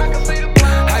on you.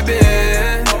 I've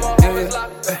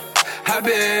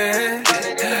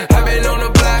been on the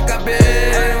block, I've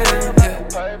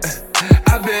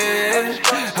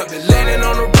been leaning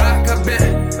on the rock, I've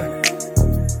been.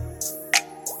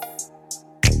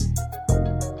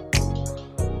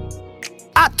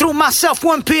 I threw myself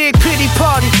one big pity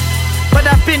party, but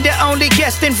I've been the only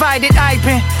guest invited. I've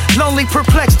been lonely,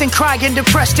 perplexed, and crying,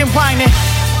 depressed and whining,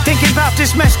 thinking about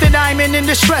this mess that I'm in and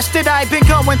the stress that I've been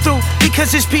going through,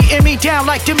 because it's beating me down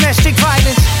like domestic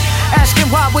violence.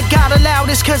 Asking why would God allow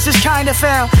this, cause it's kinda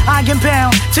foul. I am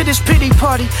bound to this pity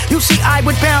party. You see, I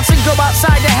would bounce and go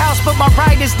outside the house, but my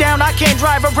ride is down. I can't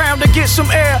drive around to get some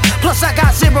air. Plus I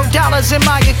got $0 in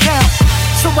my account.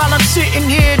 So while I'm sitting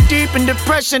here deep in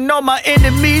depression, all my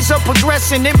enemies are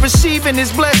progressing and receiving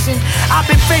his blessing. I've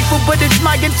been faithful, but it's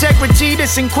my integrity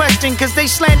that's in question, cause they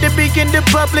slander me in the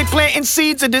public, planting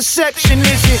seeds of deception.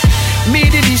 Is it me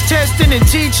that he's testing and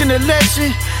teaching a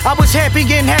lesson? I was happy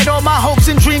and had all my hopes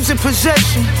and dreams in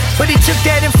possession, but he took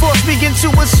that and forced me into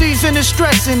a season of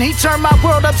stressing. He turned my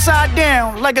world upside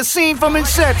down like a scene from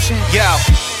Inception. Yo,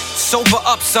 sober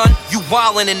up, son, you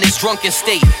wildin' in this drunken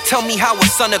state. Tell me how a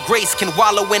son of grace can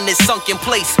wallow in this sunken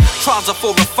place. Trials are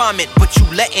for refinement, but you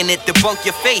letting it debunk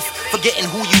your faith, forgetting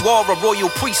who you are, a royal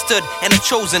priesthood and a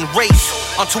chosen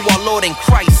race. Unto our Lord in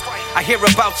Christ, I hear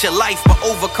about your life, but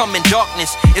overcoming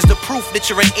darkness is the proof that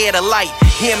you're an heir to light.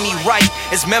 Hear me right,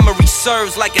 as memory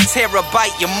serves like a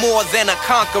terabyte. You're more than a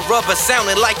conqueror, but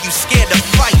sounding like you scared to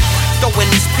fight. Throwing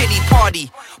this pity party,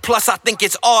 plus I think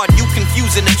it's odd you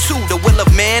confusing the two, the will of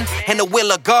man and the will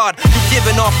of God. You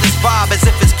giving off this vibe as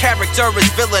if his character is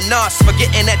villainous,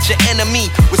 forgetting that your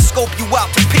enemy would scope you out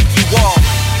to pick you off.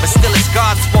 But still it's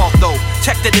God's fault though,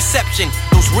 check the deception.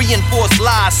 Those reinforced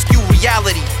lies skew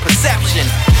reality, perception.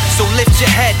 So lift your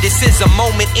head, this is a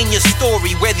moment in your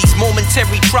story where these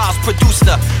momentary trials produce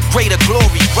the greater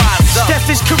glory. Rise up. Steph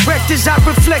is correct as I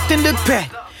reflect in the back.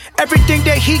 Everything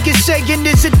that he is saying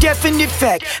is a definite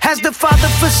fact. Has the Father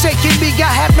forsaken me? I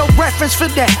have no reference for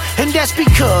that, and that's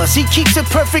because he keeps a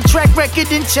perfect track record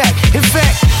intact. In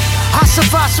fact, I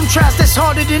survived some trials that's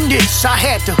harder than this. I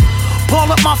had to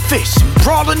ball up my fists and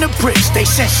brawl in the bricks. They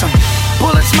sent some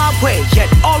bullets my way,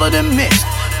 yet all of them missed.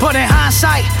 But in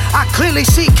hindsight, I clearly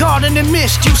see God in the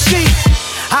mist. You see,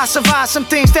 I survived some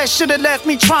things that should've left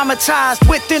me traumatized.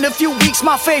 Within a few weeks,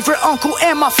 my favorite uncle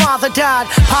and my father died.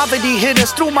 Poverty hit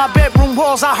us through my bedroom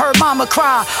walls. I heard mama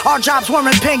cry. Our jobs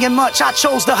weren't paying much. I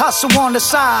chose to hustle on the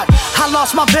side. I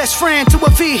lost my best friend to a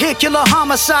vehicular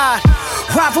homicide.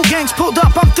 Rival gangs pulled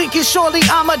up. I'm thinking surely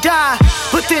I'ma die.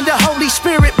 But then the Holy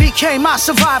Spirit became my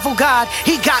survival guide.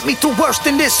 He got me through worse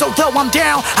than this. So though I'm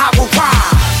down, I will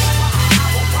rise.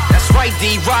 That's right,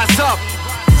 D. Rise up.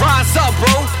 Rise up,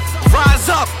 bro. Rise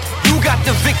up, you got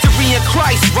the victory in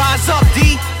Christ. Rise up,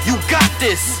 D, you got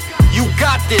this. You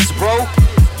got this, bro.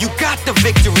 You got the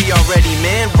victory already,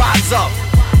 man. Rise up.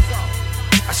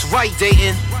 That's right,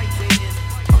 Dayton.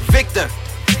 A victor.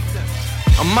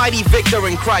 A mighty victor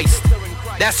in Christ.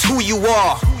 That's who you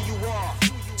are.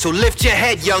 So lift your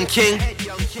head, young king,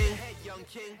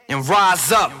 and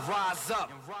rise up.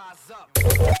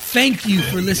 Thank you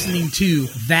for listening to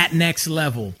That Next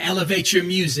Level. Elevate your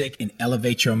music and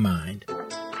elevate your mind.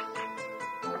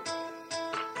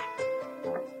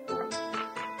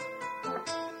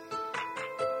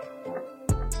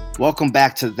 Welcome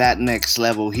back to That Next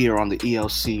Level here on the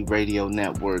ELC Radio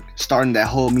Network. Starting that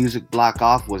whole music block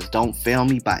off was Don't Fail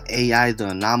Me by AI The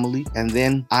Anomaly, and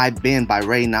then I've Been by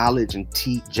Ray Knowledge and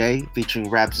TJ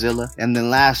featuring Rapzilla, and then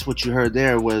last what you heard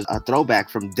there was a throwback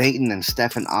from Dayton and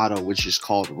Stephen Otto, which is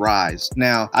called Rise.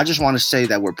 Now, I just want to say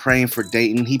that we're praying for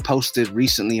Dayton. He posted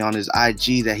recently on his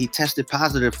IG that he tested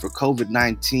positive for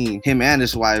COVID-19, him and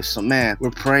his wife, so man,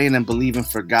 we're praying and believing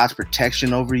for God's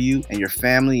protection over you and your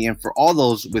family, and for all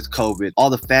those with COVID, all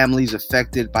the families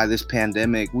affected by this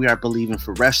pandemic. We are believing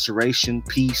for restoration,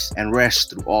 peace, and rest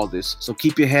through all this. So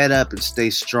keep your head up and stay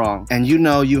strong. And you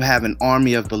know you have an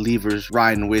army of believers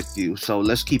riding with you. So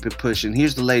let's keep it pushing.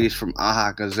 Here's the ladies from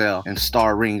Aha Gazelle and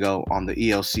Star Ringo on the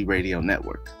ELC Radio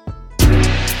Network.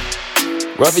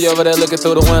 Ruffy over there looking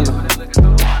through the window.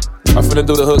 I'm finna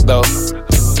do the hook though.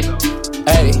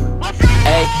 Hey,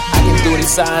 I can do this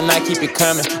side and I keep it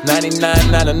coming.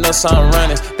 99, not enough, so I'm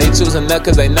running. They choosing us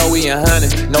cause they know we in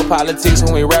hunting. No politics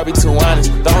when we rap, we too honest.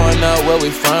 Throwing up where we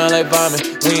from like bombing.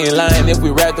 We ain't lying, if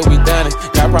we rap, then we done it.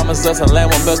 God promised us a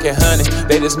land with milk and honey.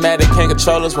 They just mad they can't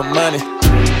control us with money.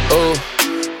 Ooh.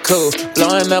 Cool,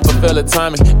 blowing up, I feel the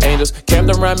timing. Angels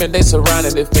camped around me, they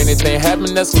surrounded. If anything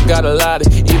happened, that's what got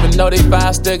allotted. Even though they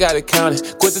 5, still got it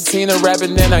counted. Quit the teen of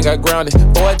rapping, then I got grounded.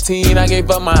 14, I gave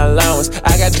up my allowance.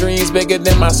 I got dreams bigger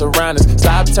than my surroundings.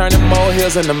 Stop turning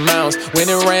molehills into mountains. When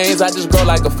it rains, I just grow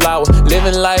like a flower.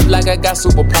 Living life like I got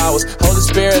superpowers. Holy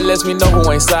Spirit lets me know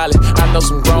who ain't solid. I know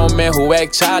some grown men who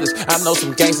act childish. I know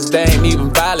some gangsters that ain't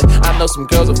even violent. I know some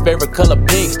girls with favorite color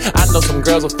pink. I know some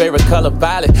girls with favorite color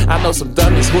violet. I know some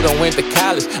dummies who done went to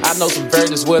college. I know some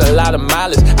virgins with a lot of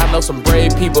mileage. I know some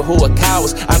brave people who are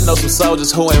cowards. I know some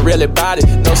soldiers who ain't really about it.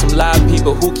 Know some live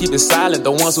people who keep it silent.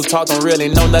 The ones who talk don't really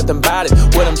know nothing about it.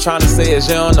 What I'm trying to say is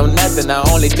you don't know nothing. The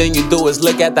only thing you do is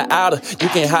look at the outer. You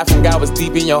can't hide from God what's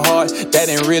deep in your heart. That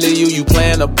ain't really you, you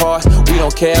playing a part. We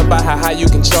don't care about how high you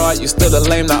can chart. You still a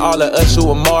lame, not all of us you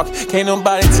a mark. Can't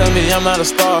nobody tell me I'm not a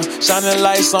star. Shining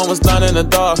lights on what's done in the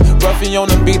dark. Ruffy on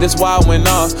the beat, that's why I went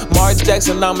off. Mark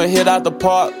Jackson, I'ma hit out the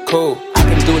park. Cool. I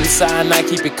can do this side and I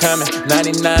keep it coming.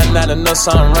 99, not enough,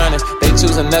 so I'm running. They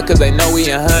choosing us cause they know we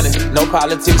in hunting. No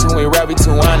politics when we rap, we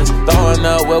too honest. Throwing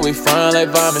up where we from like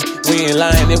vomit. We ain't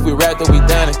lying, if we rap, then we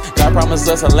done it. God promised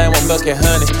us a land with milk and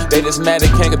honey. They just mad they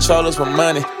can't control us with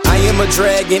money. I am a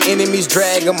dragon, enemies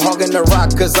drag. I'm hogging the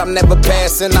rock cause I'm never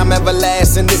passing. I'm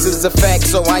everlasting, this is a fact,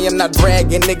 so I am not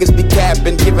bragging. Niggas be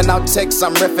capping, giving out texts,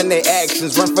 I'm riffing their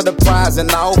actions. Run for the prize and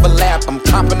I overlap. I'm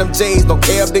comping them J's, don't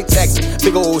care if they tax.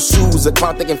 Big old shoes, a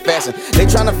clown thinking fashion. They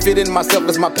tryna fit in myself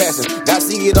as my passion. God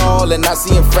see it all and I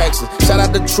see infractions. Shout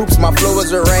out the troops, my flow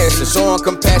is a ration. Showing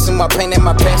compassion, my pain and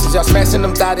my passions. Y'all smashing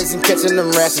them dotties and catching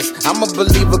them rashes. I'm a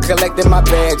believer, collecting my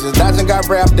badges. Dodging got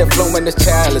rap, that flow in this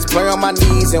chalice. Play on my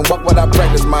knees and walk what I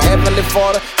practice. My heavenly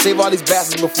father, save all these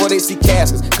bastards before they see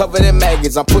caskets. Covered in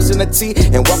maggots, I'm pushing the T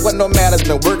and walk what no matters.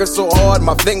 Been working so hard,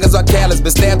 my fingers are callous.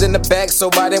 Been stabbed in the back, so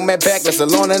I didn't went backless.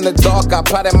 Alone in the dark, I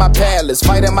plotted my palace.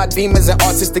 Fighting my demons and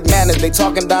artistic manners. They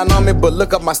talking down on me, but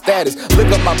look up my status.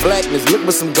 Look up my blackness, look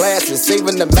with some glasses.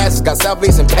 Saving the masses, got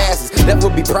salvation passes. That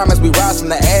will be promised, we rise from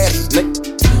the ashes,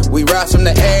 nigga. We rise from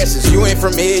the ashes. You ain't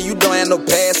from here, you don't have no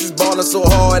passes. Ballin' so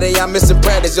hard, hey, I'm missing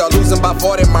practice. Y'all losing by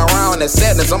 40 my round. That's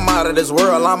sadness, I'm out of this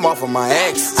world, I'm off of my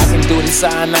axis. I can do this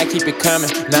side and I keep it coming.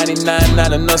 99,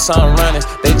 not enough, so I'm running.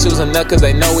 They choosing us cause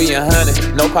they know we in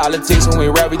hunting. No politics when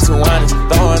we rap, we too honest.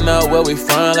 Throwing up where we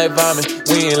from like vomit.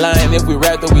 We ain't lying, if we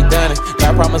rap, then we done it.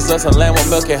 God promised us a land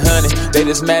with milk and honey. They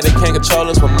just mad they can't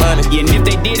control us with money. Yeah, and if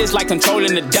they did, it's like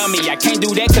controlling the dummy. I can't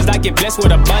do that cause I get blessed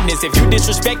with abundance. If you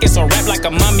disrespect, it's a rap like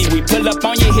a mummy. We pull up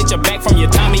on you, hit your back from your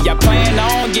tummy. I plan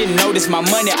on getting noticed, my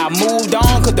money. I moved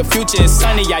on cause the future is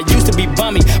sunny. I used to be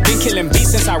bummy, been killing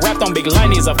beats since I rapped on Big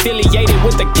Lunnies. Affiliated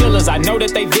with the killers, I know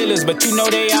that they villains, but you know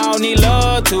they all need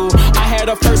love too. I had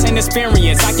a first-hand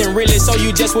experience, I can really show you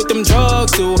just what them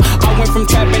drugs do. I went from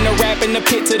trapping to rapping, the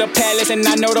pit to the palace, and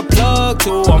I know the plug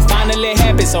too. I'm finally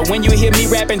happy, so when you hear me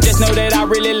rapping, just know that I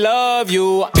really love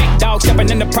you. Big dog stepping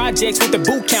in the projects with the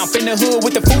boot camp, in the hood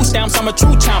with the food stamps. I'm a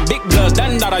true chomp, big bloods,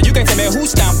 done daughter. You can't tell me who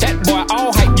stomped that boy,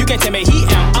 all hype. You can't tell me he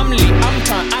am. I'm lit, I'm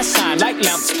turned, I shine like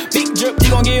lamps. Big drip, you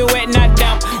gon' get wet, not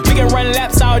damp. We can run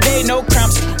laps all day, no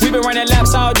cramps. We been running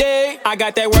laps all day. I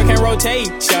got that work and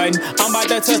rotation. I'm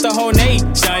about to touch the whole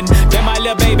nation. Then my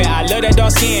little baby, I love that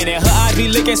dark skin, and her eyes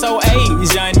be looking so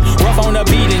Asian. Rough on the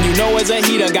beat, and you know it's a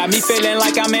heater. Got me feeling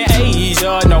like I'm in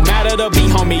Asia. No matter the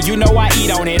beat, homie, you know I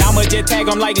eat on it. I'ma just tag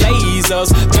them like lasers.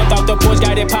 Jumped off the porch,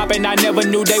 got it poppin'. I never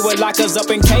knew they would lock us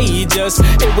up in cages.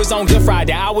 It was on Good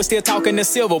Friday, I was still talking to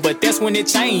Silver, but that's when it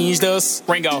changed us.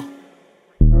 Ringo.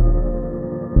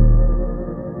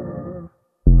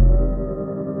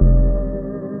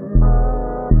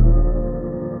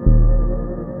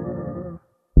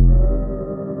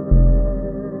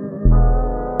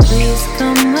 Please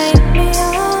come wake me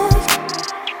up.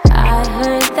 I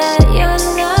heard that your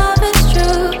love is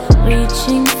true.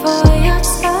 Reaching for your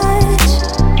touch.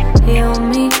 Heal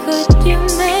me, could you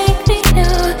make me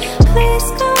new? Please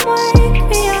come wake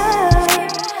me up.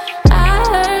 I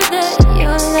heard that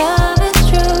your love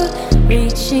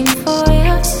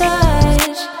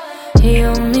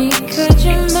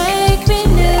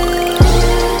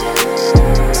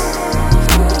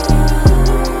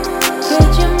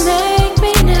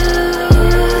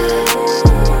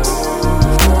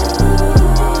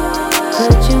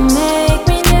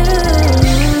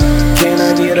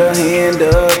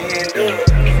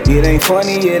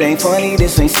ain't funny,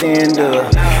 this ain't stand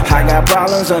up. I got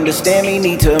problems, understand me,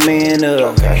 need to man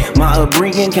up. My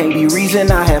upbringing can't be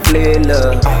reason I have fled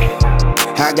love.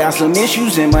 I got some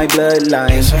issues in my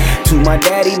bloodline. To my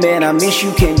daddy, man, I miss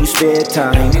you, can you spare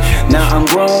time? Now I'm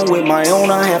grown with my own,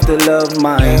 I have to love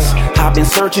mine. I've been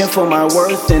searching for my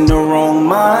worth in the wrong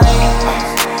mind.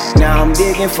 Now I'm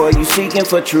digging for you, seeking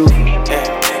for truth.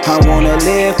 I wanna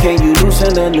live, can you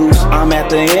loosen the noose? I'm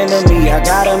at the enemy, I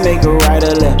gotta make a right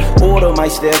or left. Order my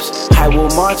steps, I will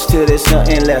march till there's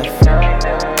nothing left.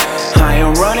 I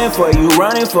am running for you,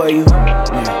 running for you.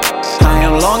 I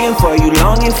am longing for you,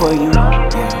 longing for you.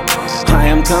 I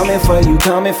am coming for you,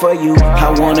 coming for you. I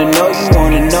wanna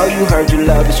know you, heard your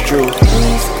love is true.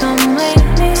 Please come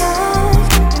wake me up.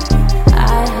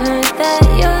 I heard that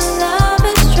your love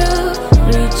is true.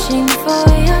 Reaching for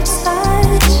your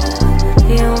touch.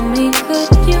 Heal me,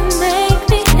 could you make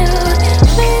me new?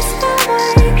 Please come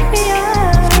wake me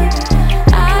up.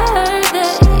 I heard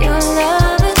that your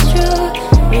love is true.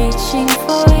 Reaching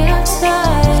for your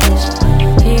touch.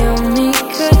 Heal me,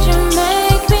 could you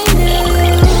make me new?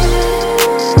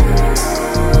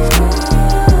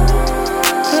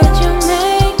 Could you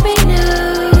make me new?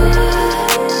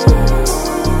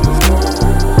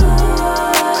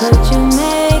 Could you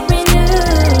make me new?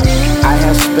 I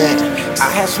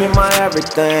have spent my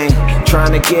everything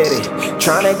trying to get it,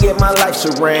 trying to get my life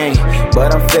serene.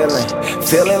 But I'm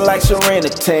feeling like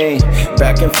serenity.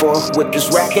 Back and forth with this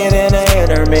racket and the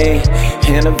enemy.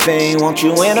 Intervene, won't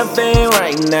you intervene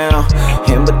right now?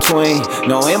 In between,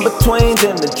 no in-betweens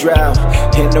in the drought.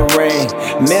 In the ring,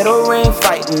 middle ring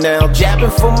fighting now. Jabbing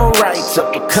for my rights,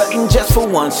 uppercutting just for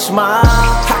one smile.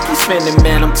 I keep spending,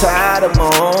 man, I'm tired of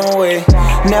my own way.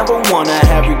 Never wanna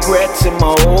have regrets in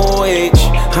my old age.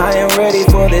 I am ready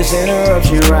for this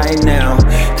interruption right now.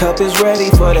 Cup is ready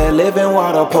for that living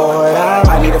water poured out.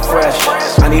 I need a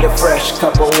fresh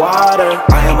cup of water.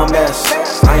 I am a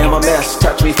mess,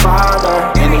 touch me, Father.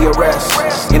 Into your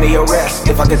rest,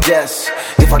 if I could just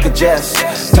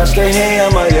touch the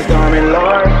hem of your garment,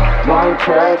 Lord. One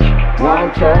touch,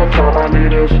 all I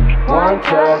need is one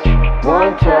touch,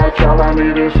 all I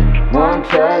need is one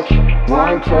touch,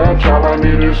 all I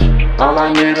need is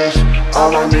one touch,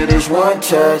 all I need is one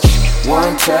touch,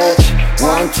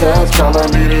 all I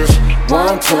need is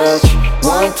one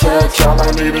touch, all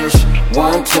I need is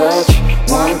one touch,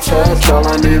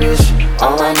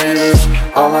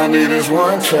 all I need is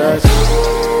one touch.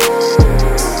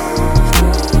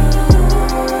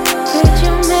 Could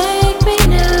you make me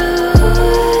new?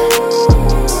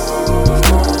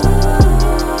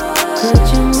 Could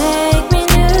you make me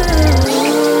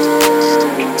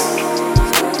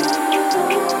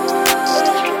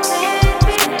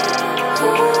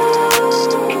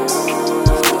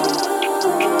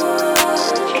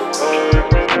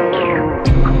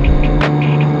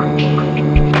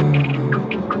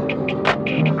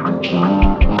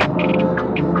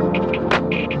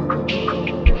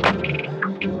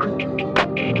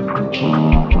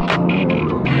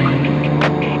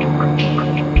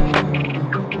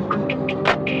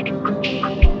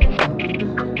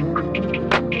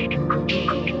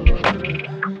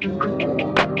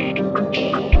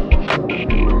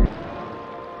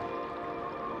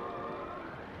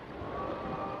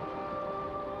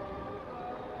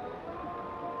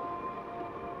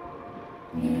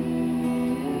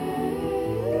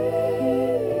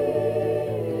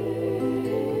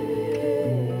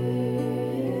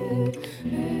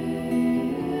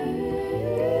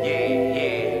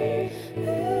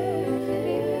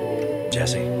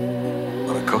Jesse,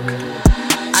 wanna cook?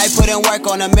 I put in work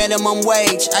on a minimum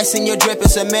wage. I seen your drip,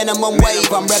 it's a minimum wave.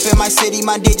 I'm repping my city,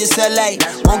 my digits LA.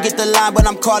 Won't get the line, but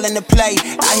I'm calling the play.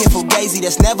 I hear Fugazi,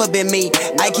 that's never been me.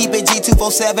 I keep it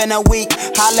G247 a week.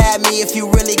 Holla at me if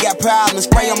you really got problems.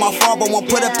 Spray on my phone, but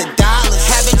won't put up the dollars.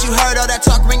 Haven't you heard all that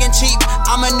talk ringing cheap?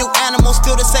 I'm a new animal,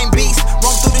 still the same beast.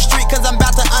 Roam through the street cause I'm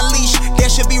about to unleash. There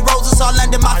should be roses all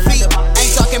under my feet.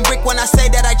 Ain't talking brick when I say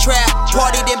that I trap.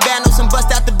 Partied in bandos and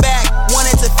bust out the back.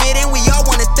 Wanted to fit in, we all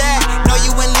wanted that. Know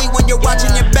you in lead when you're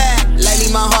watching your back. Lately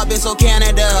my heart been so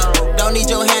Canada. Don't need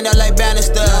your hand out like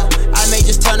Bannister. I may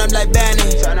just turn up like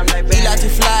Bannon. He like to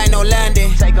fly, no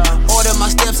landing. Order my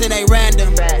steps, it ain't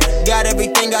random. Got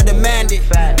everything I demanded.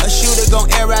 A shooter gon'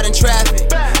 air out in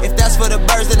traffic. If that's for the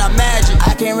birds, then I'm magic.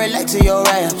 I can't relate to your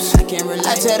raps.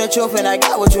 I tell the truth and I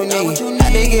got what you need.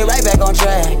 I did get right back on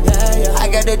track. I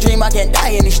got the dream, I can't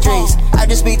die in these streets. I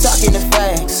just be talking the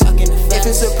facts. If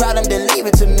it's a problem, then leave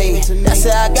it to me. That's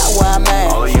how I got where I'm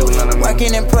at.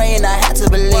 Working and praying, I had to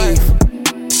believe.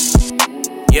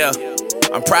 Yeah,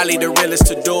 I'm probably the realest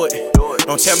to do it.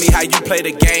 Don't tell me how you play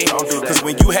the game, cause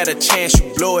when you had a chance,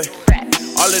 you blew it.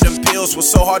 All of them pills were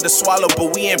so hard to swallow,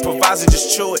 but we improvise and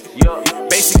just chew it.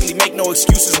 Basically, make no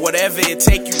excuses, whatever it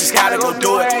take, you just gotta go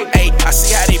do it. Hey, I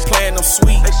see how they playing them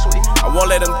sweet. I won't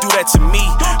let them do that to me.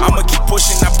 I'ma keep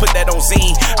pushing, I put that on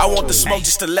zine. I want the smoke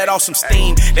just to let off some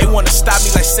steam. They wanna stop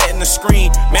me like setting the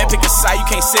screen. Man, pick a side, you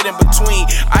can't sit in between.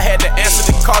 I had to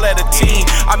answer the call at a team.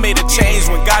 I made a change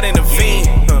when God intervened.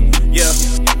 Yeah.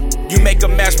 You make a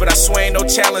match, but I swear ain't no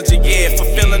challenger, yeah.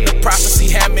 Fulfilling the prophecy,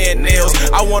 hammer and nails.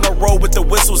 I wanna roll with the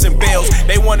whistles and bells.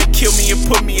 They wanna kill me and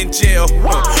put me in jail.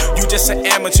 You just an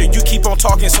amateur, you keep on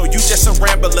talking, so you just a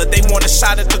rambler. They want a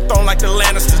shot at the throne like the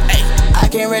Lannisters, ayy. I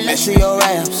can't relate to your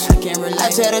raps.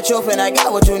 I tell the truth and I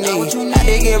got what you need. I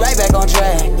did get right back on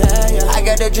track. I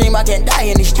got the dream, I can't die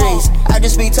in these streets. I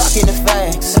just be talking the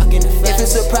facts. If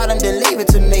it's a problem, then leave it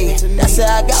to me. That's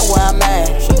how I got where I'm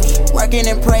at. Working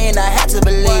and praying, I had to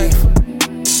believe.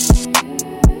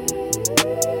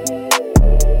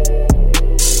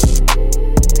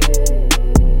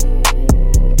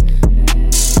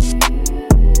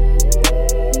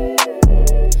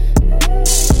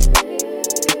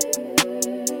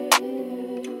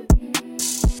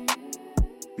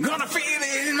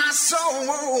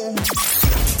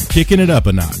 Kicking it up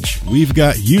a notch. We've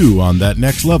got you on that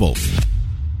next level.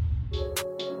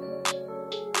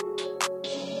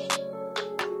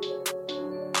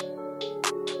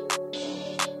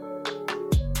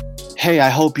 Hey,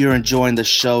 I hope you're enjoying the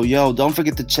show. Yo, don't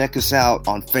forget to check us out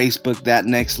on Facebook, That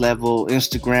Next Level,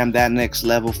 Instagram, That Next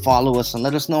Level. Follow us and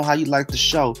let us know how you like the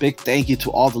show. Big thank you to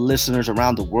all the listeners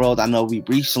around the world. I know we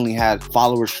recently had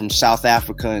followers from South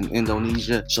Africa and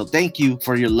Indonesia. So thank you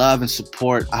for your love and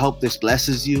support. I hope this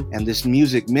blesses you and this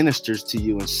music ministers to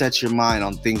you and sets your mind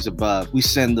on things above. We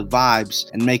send the vibes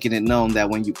and making it known that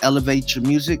when you elevate your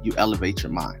music, you elevate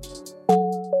your mind.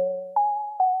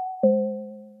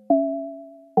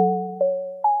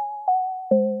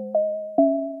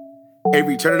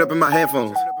 Avery, turn it up in my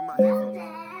headphones.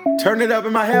 Turn it up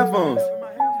in my headphones.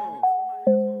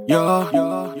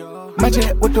 Yo, my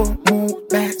jet with the moon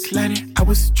backsliding. I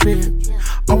was tripped.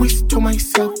 Always told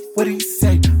myself what he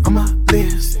say. I'ma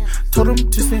listen. Told him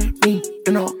to send me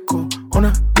an uncle on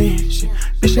a mission.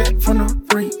 Bitch that from the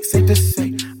free, safe to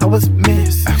say I was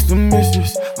missing. Asked the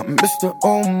mistress, I missed her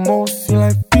almost. Seemed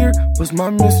like fear was my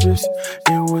mistress.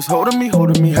 It was holding me,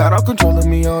 had all control of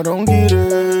me. I don't get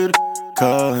it.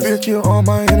 Cause fear kill all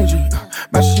my energy.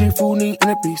 My shit food need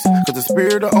inner peace. Cause the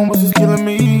spirit of almost is killing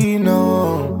me.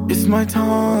 No, it's my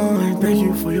time. Thank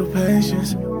you for your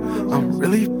patience. I'm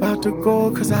really about to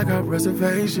go cause I got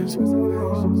reservations.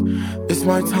 It's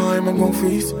my time, I'm gon'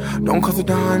 feast. Don't cost a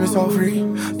dime, it's all free.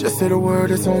 Just say the word,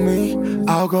 it's on me.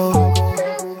 I'll go.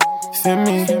 Send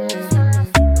me.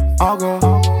 I'll go.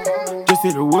 Just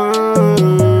say the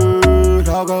word.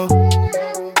 I'll go.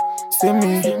 Send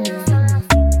me.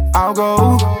 I'll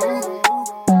go.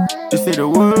 Just say the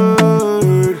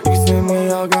word. You can send me,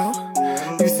 I'll go.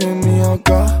 You can send me, I'll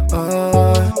go.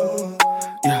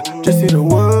 Yeah, just say the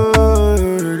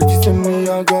word. If you send me,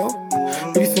 I'll go.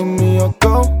 If you send me, I'll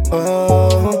go.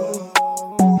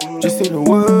 Just say the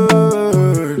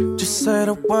word. Just say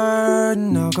the word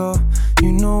and I'll go.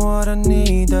 You know what I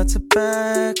need, that's a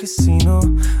bad casino.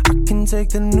 I can take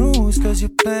the news cause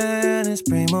your plan is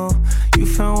primo. You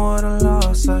found what I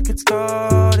lost like it's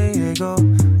Diego.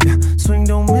 Yeah, swing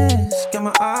don't miss, got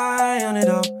my eye on it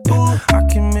all. Yeah, I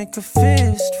can make a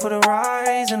fist for the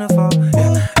rise and the fall.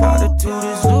 Yeah, attitude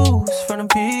is loose, from the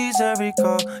peace every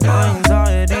call. My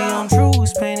anxiety on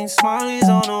truth, painting smileys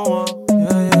on the wall.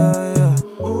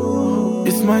 Ooh.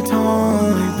 It's my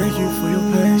time, thank you for your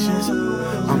patience.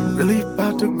 I'm really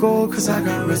about to go cause I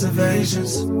got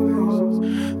reservations.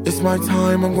 It's my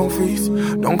time, I'm gon' feast.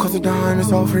 Don't cost a dime,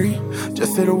 it's all free.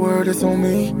 Just say the word, it's on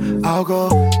me. I'll go.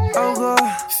 I'll go.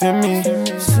 Send me.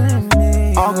 Send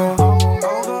me. I'll go.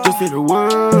 Just say the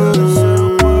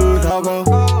word. I'll go.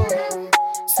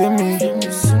 Send me.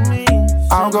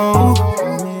 I'll go.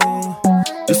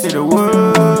 Just say the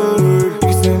word. You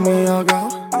can send me, I'll go.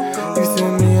 You can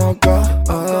send me, I'll go.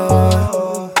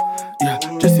 Yeah,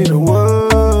 just say the word.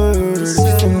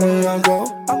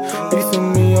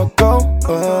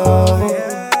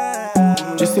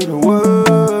 Just say the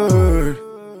word.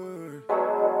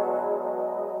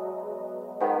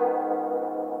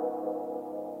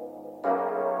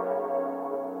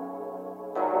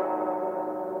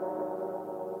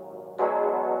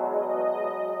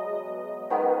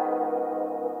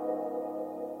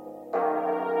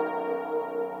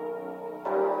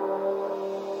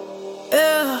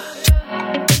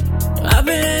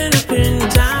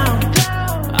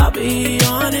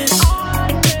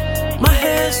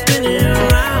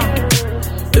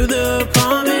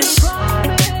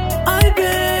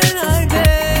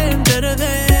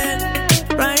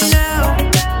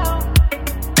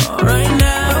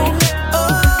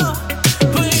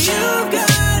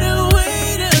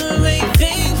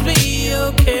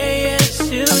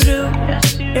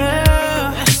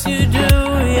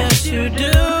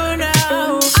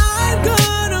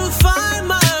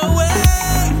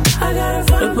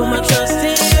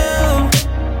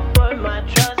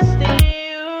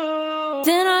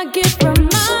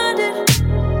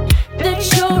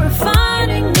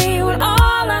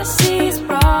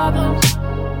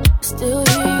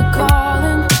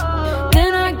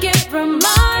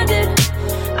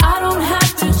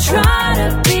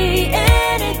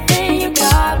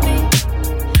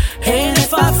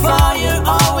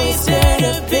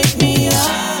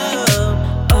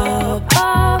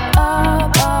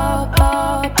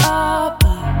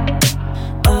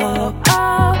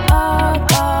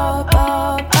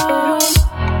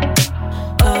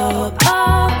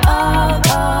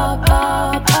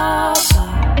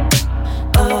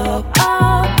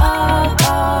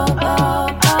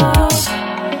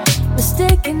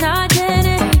 an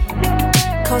identity,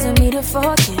 causing me to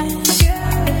forget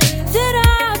that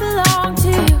I belong to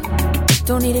you.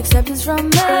 Don't need acceptance from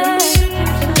me.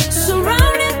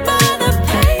 Surrounded by the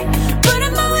pain, but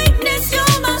in my weakness,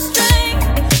 you're my strength.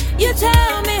 You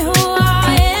tell me who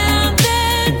I am,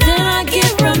 then I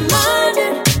get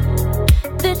reminded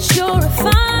that you're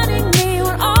refining me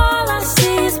when all I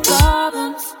see is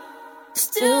problems.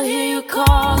 Still hear you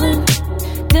calling,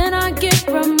 then I get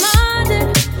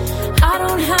reminded I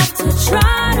don't have to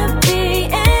try to be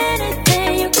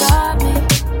anything. You got me,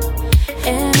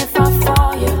 and if I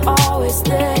fall, you're always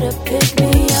there to pick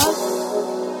me up.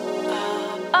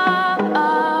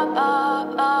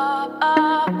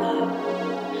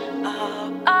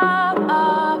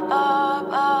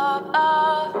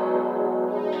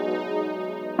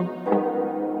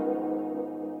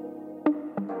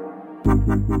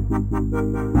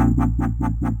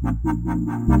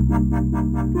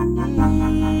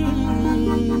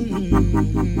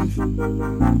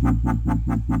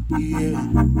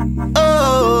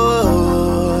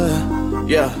 Oh,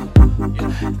 yeah.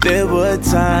 There were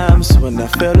times when I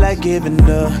felt like giving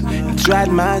up. You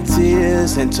dried my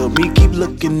tears and told me keep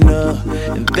looking up.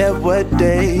 And there were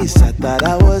days I thought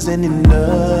I wasn't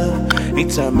enough. He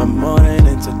turned my morning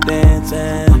into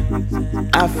dancing.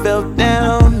 I felt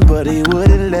down, but he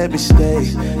wouldn't let me stay.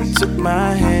 He took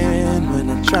my hand when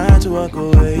I tried to walk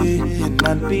away, and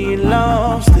I'd be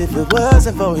lost if it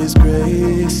wasn't for his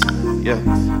grace. Yeah.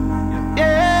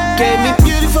 Gave me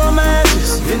beauty for my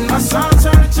ashes, then my soul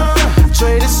turned to joy.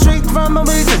 Traded strength from my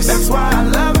weakness, that's why I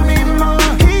love him even more.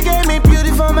 He gave me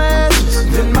beauty for my ashes,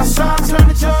 then my soul turned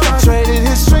to joy. Traded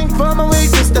his strength for my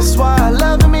weakness, that's why I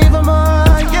love him even more.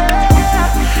 Yeah,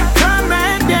 come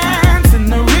and dance in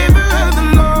the river of the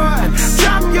Lord.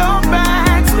 Drop your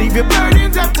bags, leave your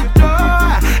burdens at the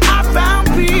door. I found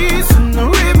peace in the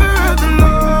river of the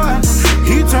Lord.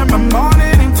 He turned my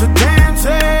morning into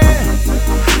dancing.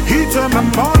 He turned my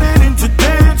morning into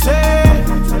dancing.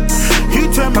 He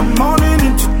turned my morning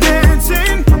into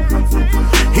dancing.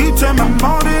 He turned my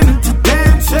morning into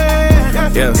dancing.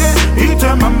 Yeah. He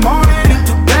turned my morning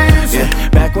into dancing. Yeah.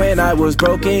 Back when I was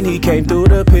broken, he came through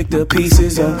to pick the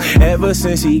pieces up. Ever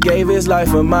since he gave his life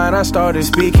for mine, I started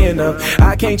speaking up.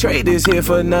 I can't trade this here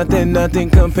for nothing, nothing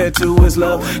compared to his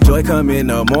love. Joy come in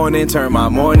the morning, turn my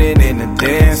morning into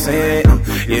dancing.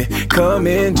 Yeah, come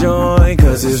and join,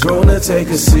 cause there's room to take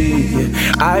a seat.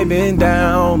 Yeah, I've been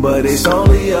down, but it's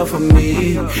only up for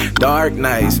me. Dark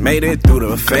nights, made it through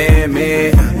the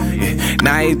famine. Yeah,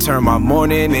 now he turned my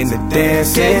morning into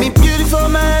dancing. Gave me beauty for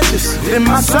my ashes, then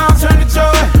my soul turned to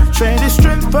joy. Traded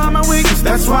strength for my weakness,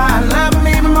 that's why I love him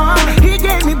even more. He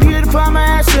gave me beauty for my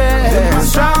ashes, then my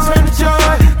soul turned to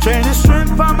joy. Traded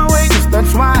strength for my weakness,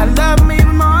 that's why I love him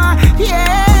even more.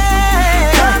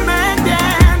 Yeah, come and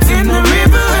dance in the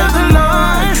river of the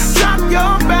Lord. Drop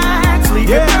your bags, leave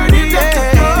your burdens at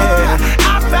the door.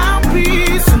 I found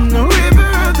peace in the river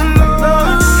of the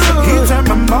Lord. He turned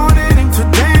my morning into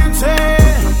dancing.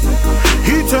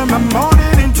 He turned my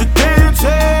morning into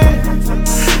dancing.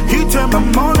 He turned my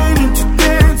morning into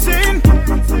dancing.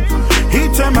 He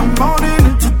turned my morning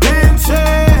into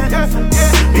dancing.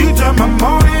 He turned my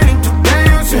morning into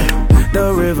dancing.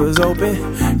 The river's open,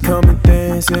 come and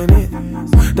dance in it.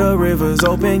 The river's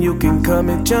open, you can come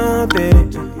and jump in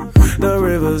it. The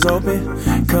river's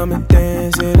open, come and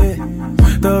dance in it.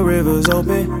 The river's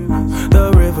open,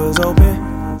 the river's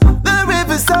open. The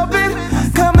river's open,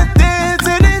 come and dance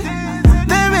in it.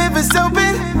 The river's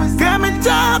open, come and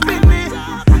jump in it.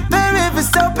 The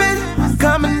river's open,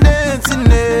 come and dance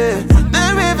in it.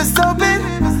 The river's open,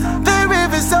 the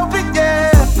river's open,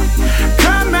 yeah.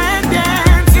 Come and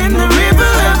dance in the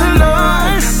river of the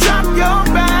Lord. Drop your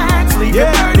bags, leave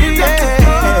your burdens at the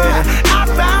door. I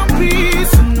found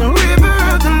peace in the river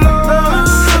of the Lord.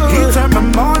 He turned my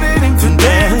morning into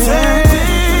dancing.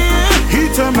 He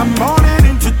turned my morning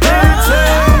into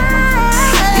dancing.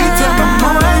 He turned my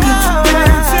morning into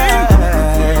dancing.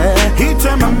 He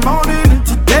turned my morning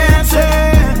into dancing.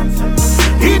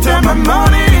 He turned my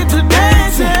morning into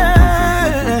dancing.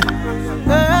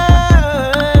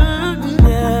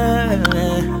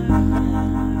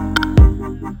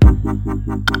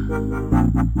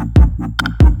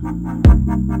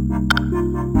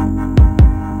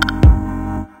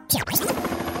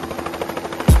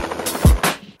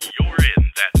 You're in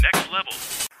that next level.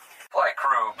 Flight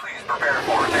crew, please prepare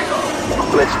for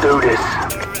takeoff. Let's do this.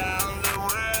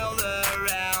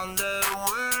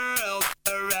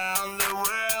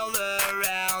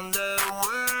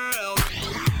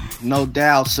 no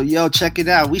doubt. So yo, check it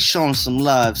out. We showing some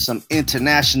love, some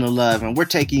international love, and we're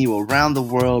taking you around the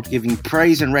world, giving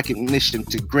praise and recognition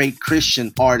to great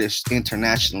Christian artists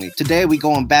internationally. Today we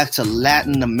going back to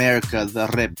Latin America, the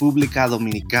República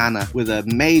Dominicana, with a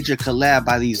major collab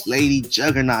by these lady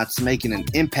juggernauts making an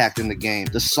impact in the game.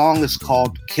 The song is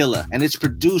called Killer, and it's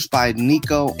produced by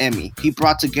Nico Emmy. He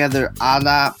brought together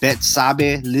Ada,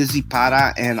 Betsabe, Lizzie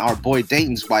Para, and our boy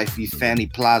Dayton's wifey, Fanny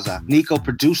Plaza. Nico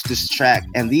produced this track,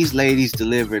 and these ladies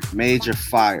delivered major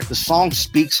fire. The song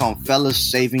speaks on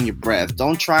fellas saving your breath.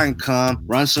 Don't try and come,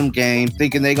 run some game,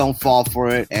 thinking they gonna fall for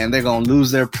it, and they're gonna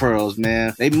lose their pearls,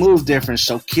 man. They move different,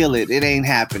 so kill it. It ain't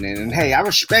happening. And hey, I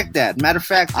respect that. Matter of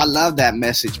fact, I love that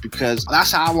message because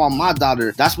that's how I want my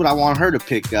daughter. That's what I want her to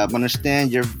pick up.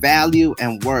 Understand your value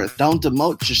and worth. Don't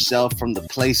demote yourself from the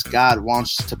place God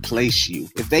wants to place you.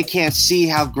 If they can't see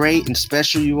how great and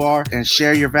special you are and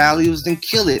share your values, then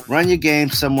kill it. Run your game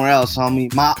somewhere else,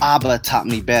 homie. My Abba taught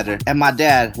me better. And my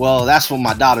dad, well, that's what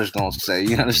my daughter's gonna say.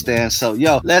 You understand? So,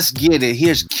 yo, let's get it.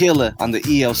 Here's Killer on the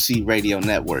ELC Radio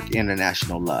Network.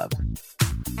 International love.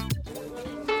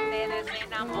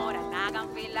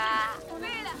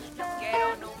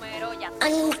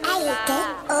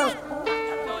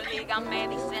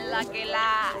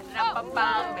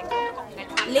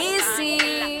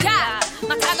 Lizzy, ya,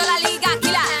 matando la liga,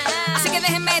 kila. Así que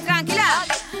déjenme tranquila.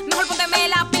 Mejor pónteme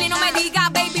la pila y no me diga,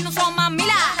 baby, no son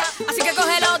mamila. Así que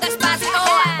cógelo despacio,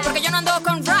 porque yo no ando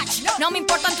con rush. No me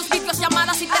importan tus videos,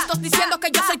 llamadas y textos diciendo que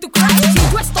yo soy tu crush.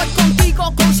 Si yo estoy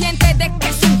contigo, consciente de que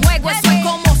es un juego, eso es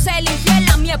como ser infiel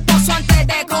a mi esposo antes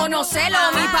de conocerlo.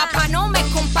 Mi papá no me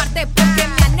comparte porque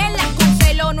me anhela con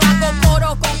celo. No hago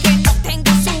coro con quien no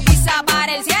tenga su visa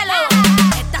para el cielo.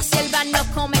 Esta sierva no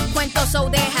come cuentos, so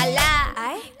déjala,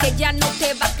 que ya no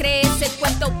te va a creer ese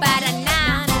cuento para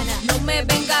nada. No me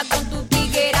venga con tu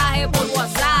tigueraje por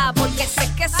WhatsApp, porque sé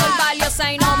que soy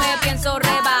valiosa y no me pienso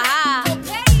rebajar.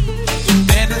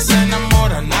 Ustedes se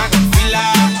enamoran, hagan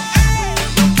fila.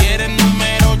 No quieren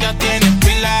número, ya tienen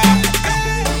pila.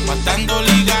 Matando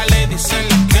liga, le dicen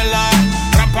la que la.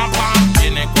 Ram, pam, pam,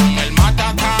 viene con el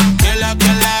matatán. Que la.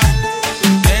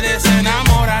 Ustedes se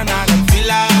enamoran, hagan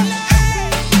fila.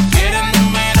 No quieren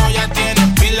número, ya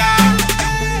tienen pila.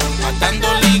 Matando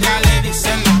liga, le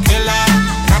dicen la que la.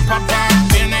 Ram, pam, pam,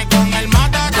 viene con el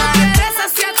matatán. No te interesa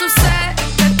si tú sé,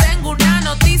 te tengo una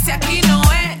noticia, aquí no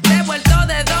es. Devuelto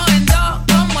de dos en dos,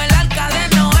 como el arca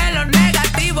de Noé. Lo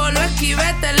negativo lo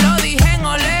esquivé, te lo dije en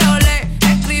ole, ole.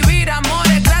 Escribir amor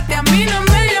es gratis, a mí no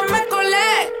me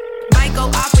colé. Might go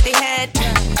off with the head,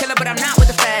 killer but I'm not with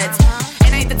the feds.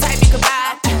 And ain't the type you could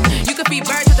buy, you could be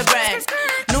birds with the bread.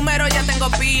 Número ya tengo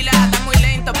pila, está muy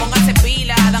lento, póngase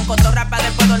pila. Dan cotorra pa'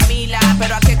 después dormirla,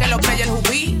 pero aquí es que lo playa el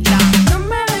jubila. No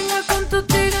me vengas con tu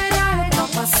tigueraje, no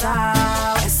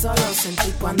pasado. Eso lo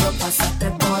sentí cuando pasaste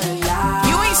por el lado.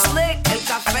 You ain't slick, el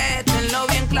café, tenlo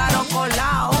bien claro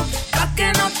colado. Pa'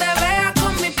 que no te veas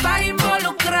con mi pa'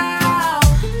 involucrado.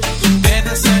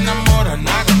 Ustedes se enamoran,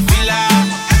 hagan fila.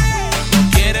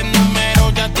 No quieren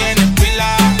número, ya tienen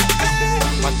pila.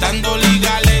 Matando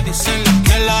liga, le dicen la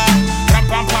que la. Ram,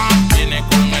 pam, pam, viene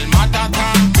con el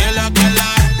matatán. Que la.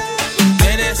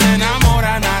 Ustedes se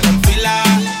enamoran, hagan fila.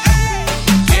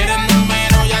 No quieren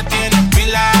número, ya tienen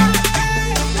pila.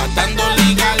 Matando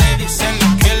liga, le dicen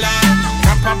la que la.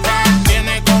 Ram, pam, pam,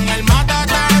 viene con el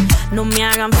matatán. No me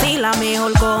hagan fila,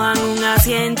 mejor cojan un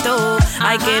asiento.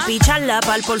 Hay que picharla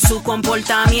pal por su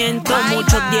comportamiento.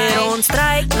 Muchos dieron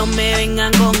strike, no me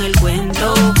vengan con el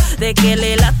cuento de que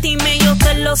le lastimé yo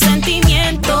te los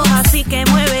sentimientos. Así que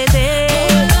muévete,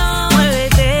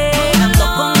 muévete.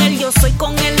 Ando con él, yo soy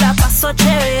con él, la paso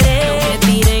chévere. No me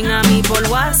tiren a mí por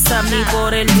WhatsApp ni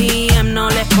por el DM, no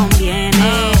les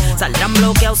conviene. Saldrán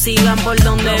bloqueados, sigan por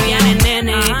donde vienen,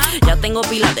 nene. Ya tengo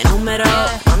pilas de números,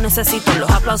 no necesito los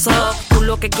aplausos. Tú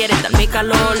lo que quieres es darme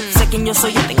calor. Sé quién yo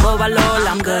soy, yo tengo valor,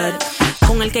 I'm good.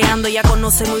 Con el que ando ya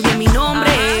conoce muy bien mi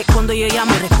nombre. Cuando yo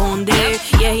llamo responde,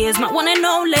 yeah, he is my one and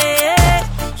only.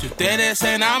 Si ustedes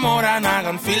se enamoran,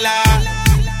 hagan fila.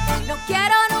 No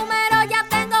quiero número, ya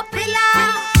tengo pila.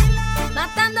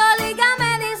 Matando liga,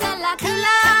 me dicen la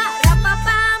quila.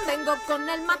 Rapapam, vengo con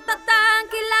el matatán,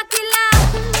 quila, quila.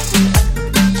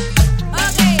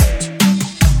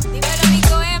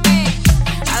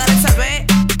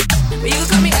 You can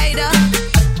call me Ada.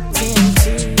 TNT,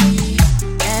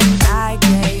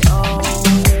 N-I-K-O.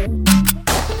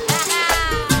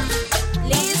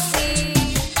 Lizzy,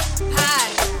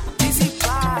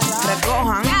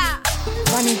 recojan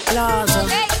Fanny Plaza,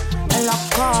 en la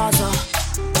casa.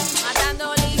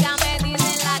 Matando liga, me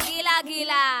dicen la guila,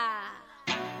 guila.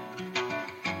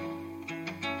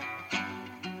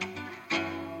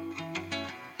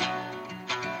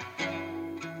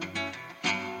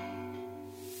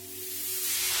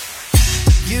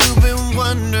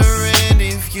 wondering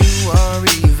if you are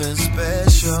even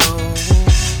special.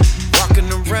 Walking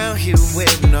around here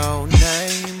with no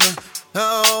name.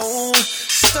 Oh,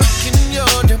 stuck in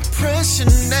your depression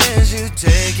as you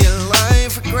take your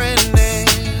life for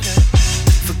granted.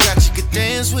 Forgot you could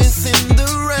dance within the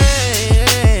rain.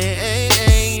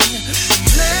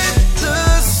 Let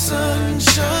the sun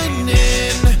shine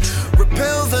in,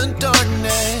 repel the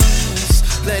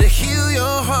darkness, let it heal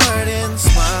your heart and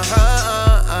smile.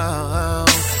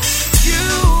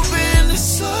 You've been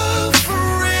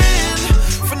suffering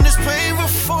from this pain for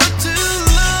far too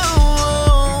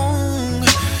long.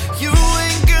 You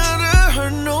ain't gotta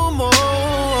hurt no more.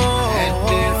 And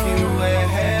if you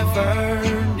ever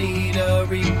need a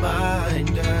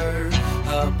reminder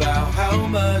about how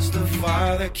much the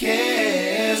Father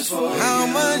cares for you, how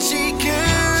much He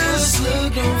cares, just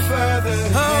look no further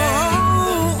than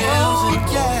the nails and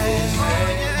bolts.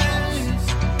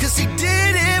 Cause He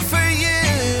did it for you.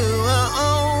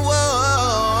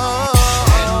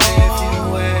 And if you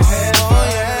ever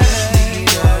need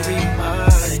a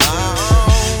reminder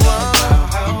about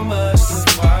how much the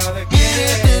Father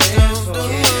cares for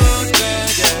you,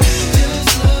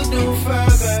 just look no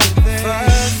further than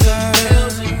the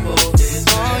nails and bolts.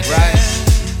 Right.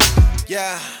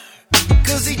 Yeah.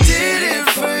 Cause He did it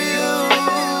for you.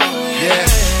 Yeah,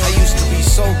 I used to be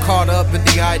so caught up in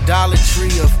the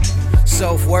idolatry of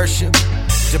self-worship,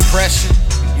 depression,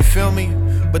 you feel me?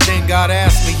 But then God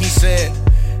asked me, He said,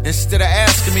 instead of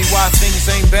asking me why things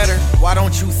ain't better, why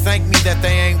don't you thank me that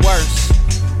they ain't worse?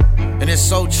 And it's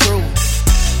so true.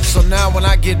 So now when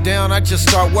I get down, I just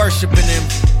start worshiping Him.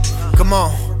 Come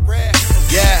on.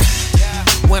 Yeah.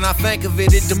 When I think of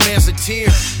it, it demands a tear.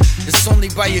 It's only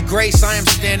by your grace I am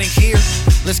standing here.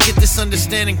 Let's get this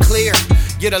understanding clear.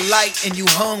 Get a light and you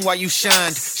hung while you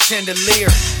shined. Chandelier.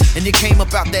 And you came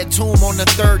up out that tomb on the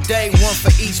third day. One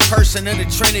for each person of the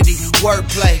Trinity.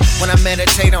 Wordplay. When I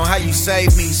meditate on how you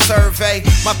saved me. Survey.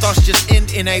 My thoughts just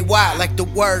end in a Y like the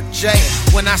word J.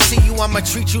 When I see you, I'ma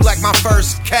treat you like my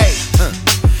first K.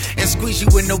 And squeeze you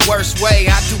in the worst way.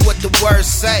 I do what the words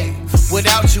say.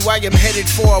 Without you, I am headed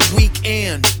for a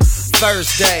weekend.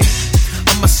 Thursday.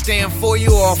 I'ma stand for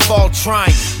you or I'll fall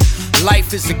trying.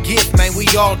 Life is a gift, man, we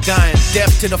all dying.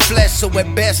 Death to the flesh, so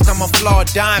at best I'm a flawed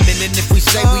diamond. And if we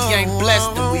say we ain't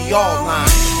blessed, then we all lying.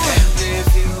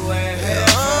 If you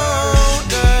ever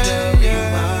need a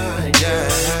reminder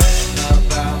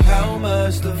about how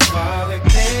much the Father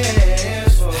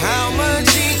cares for you, how much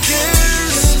He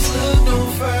cares, just look no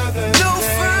further. No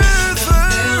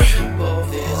further.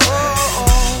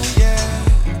 Oh, yeah.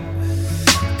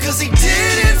 Cause He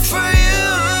did it for you.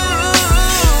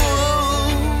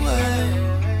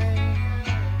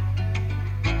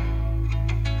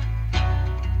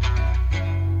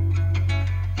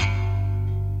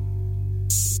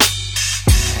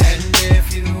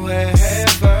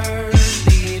 Ever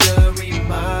need a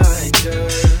reminder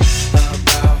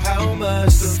about how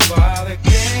much the Father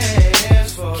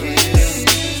cares for you,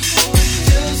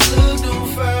 just look no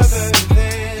further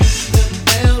than the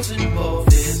nails in both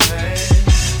His hands.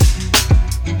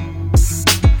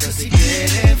 Cause He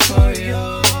did it for you.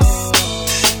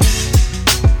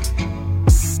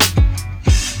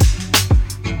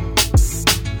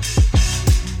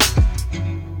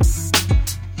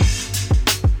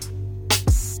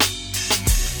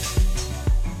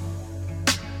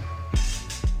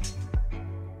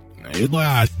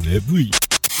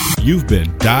 You've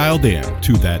been dialed in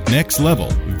to That Next Level.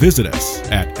 Visit us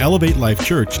at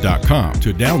ElevateLifeChurch.com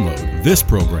to download this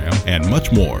program and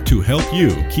much more to help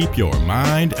you keep your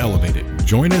mind elevated.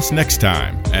 Join us next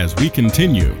time as we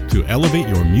continue to elevate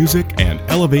your music and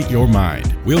elevate your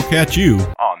mind. We'll catch you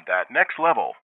on That Next Level.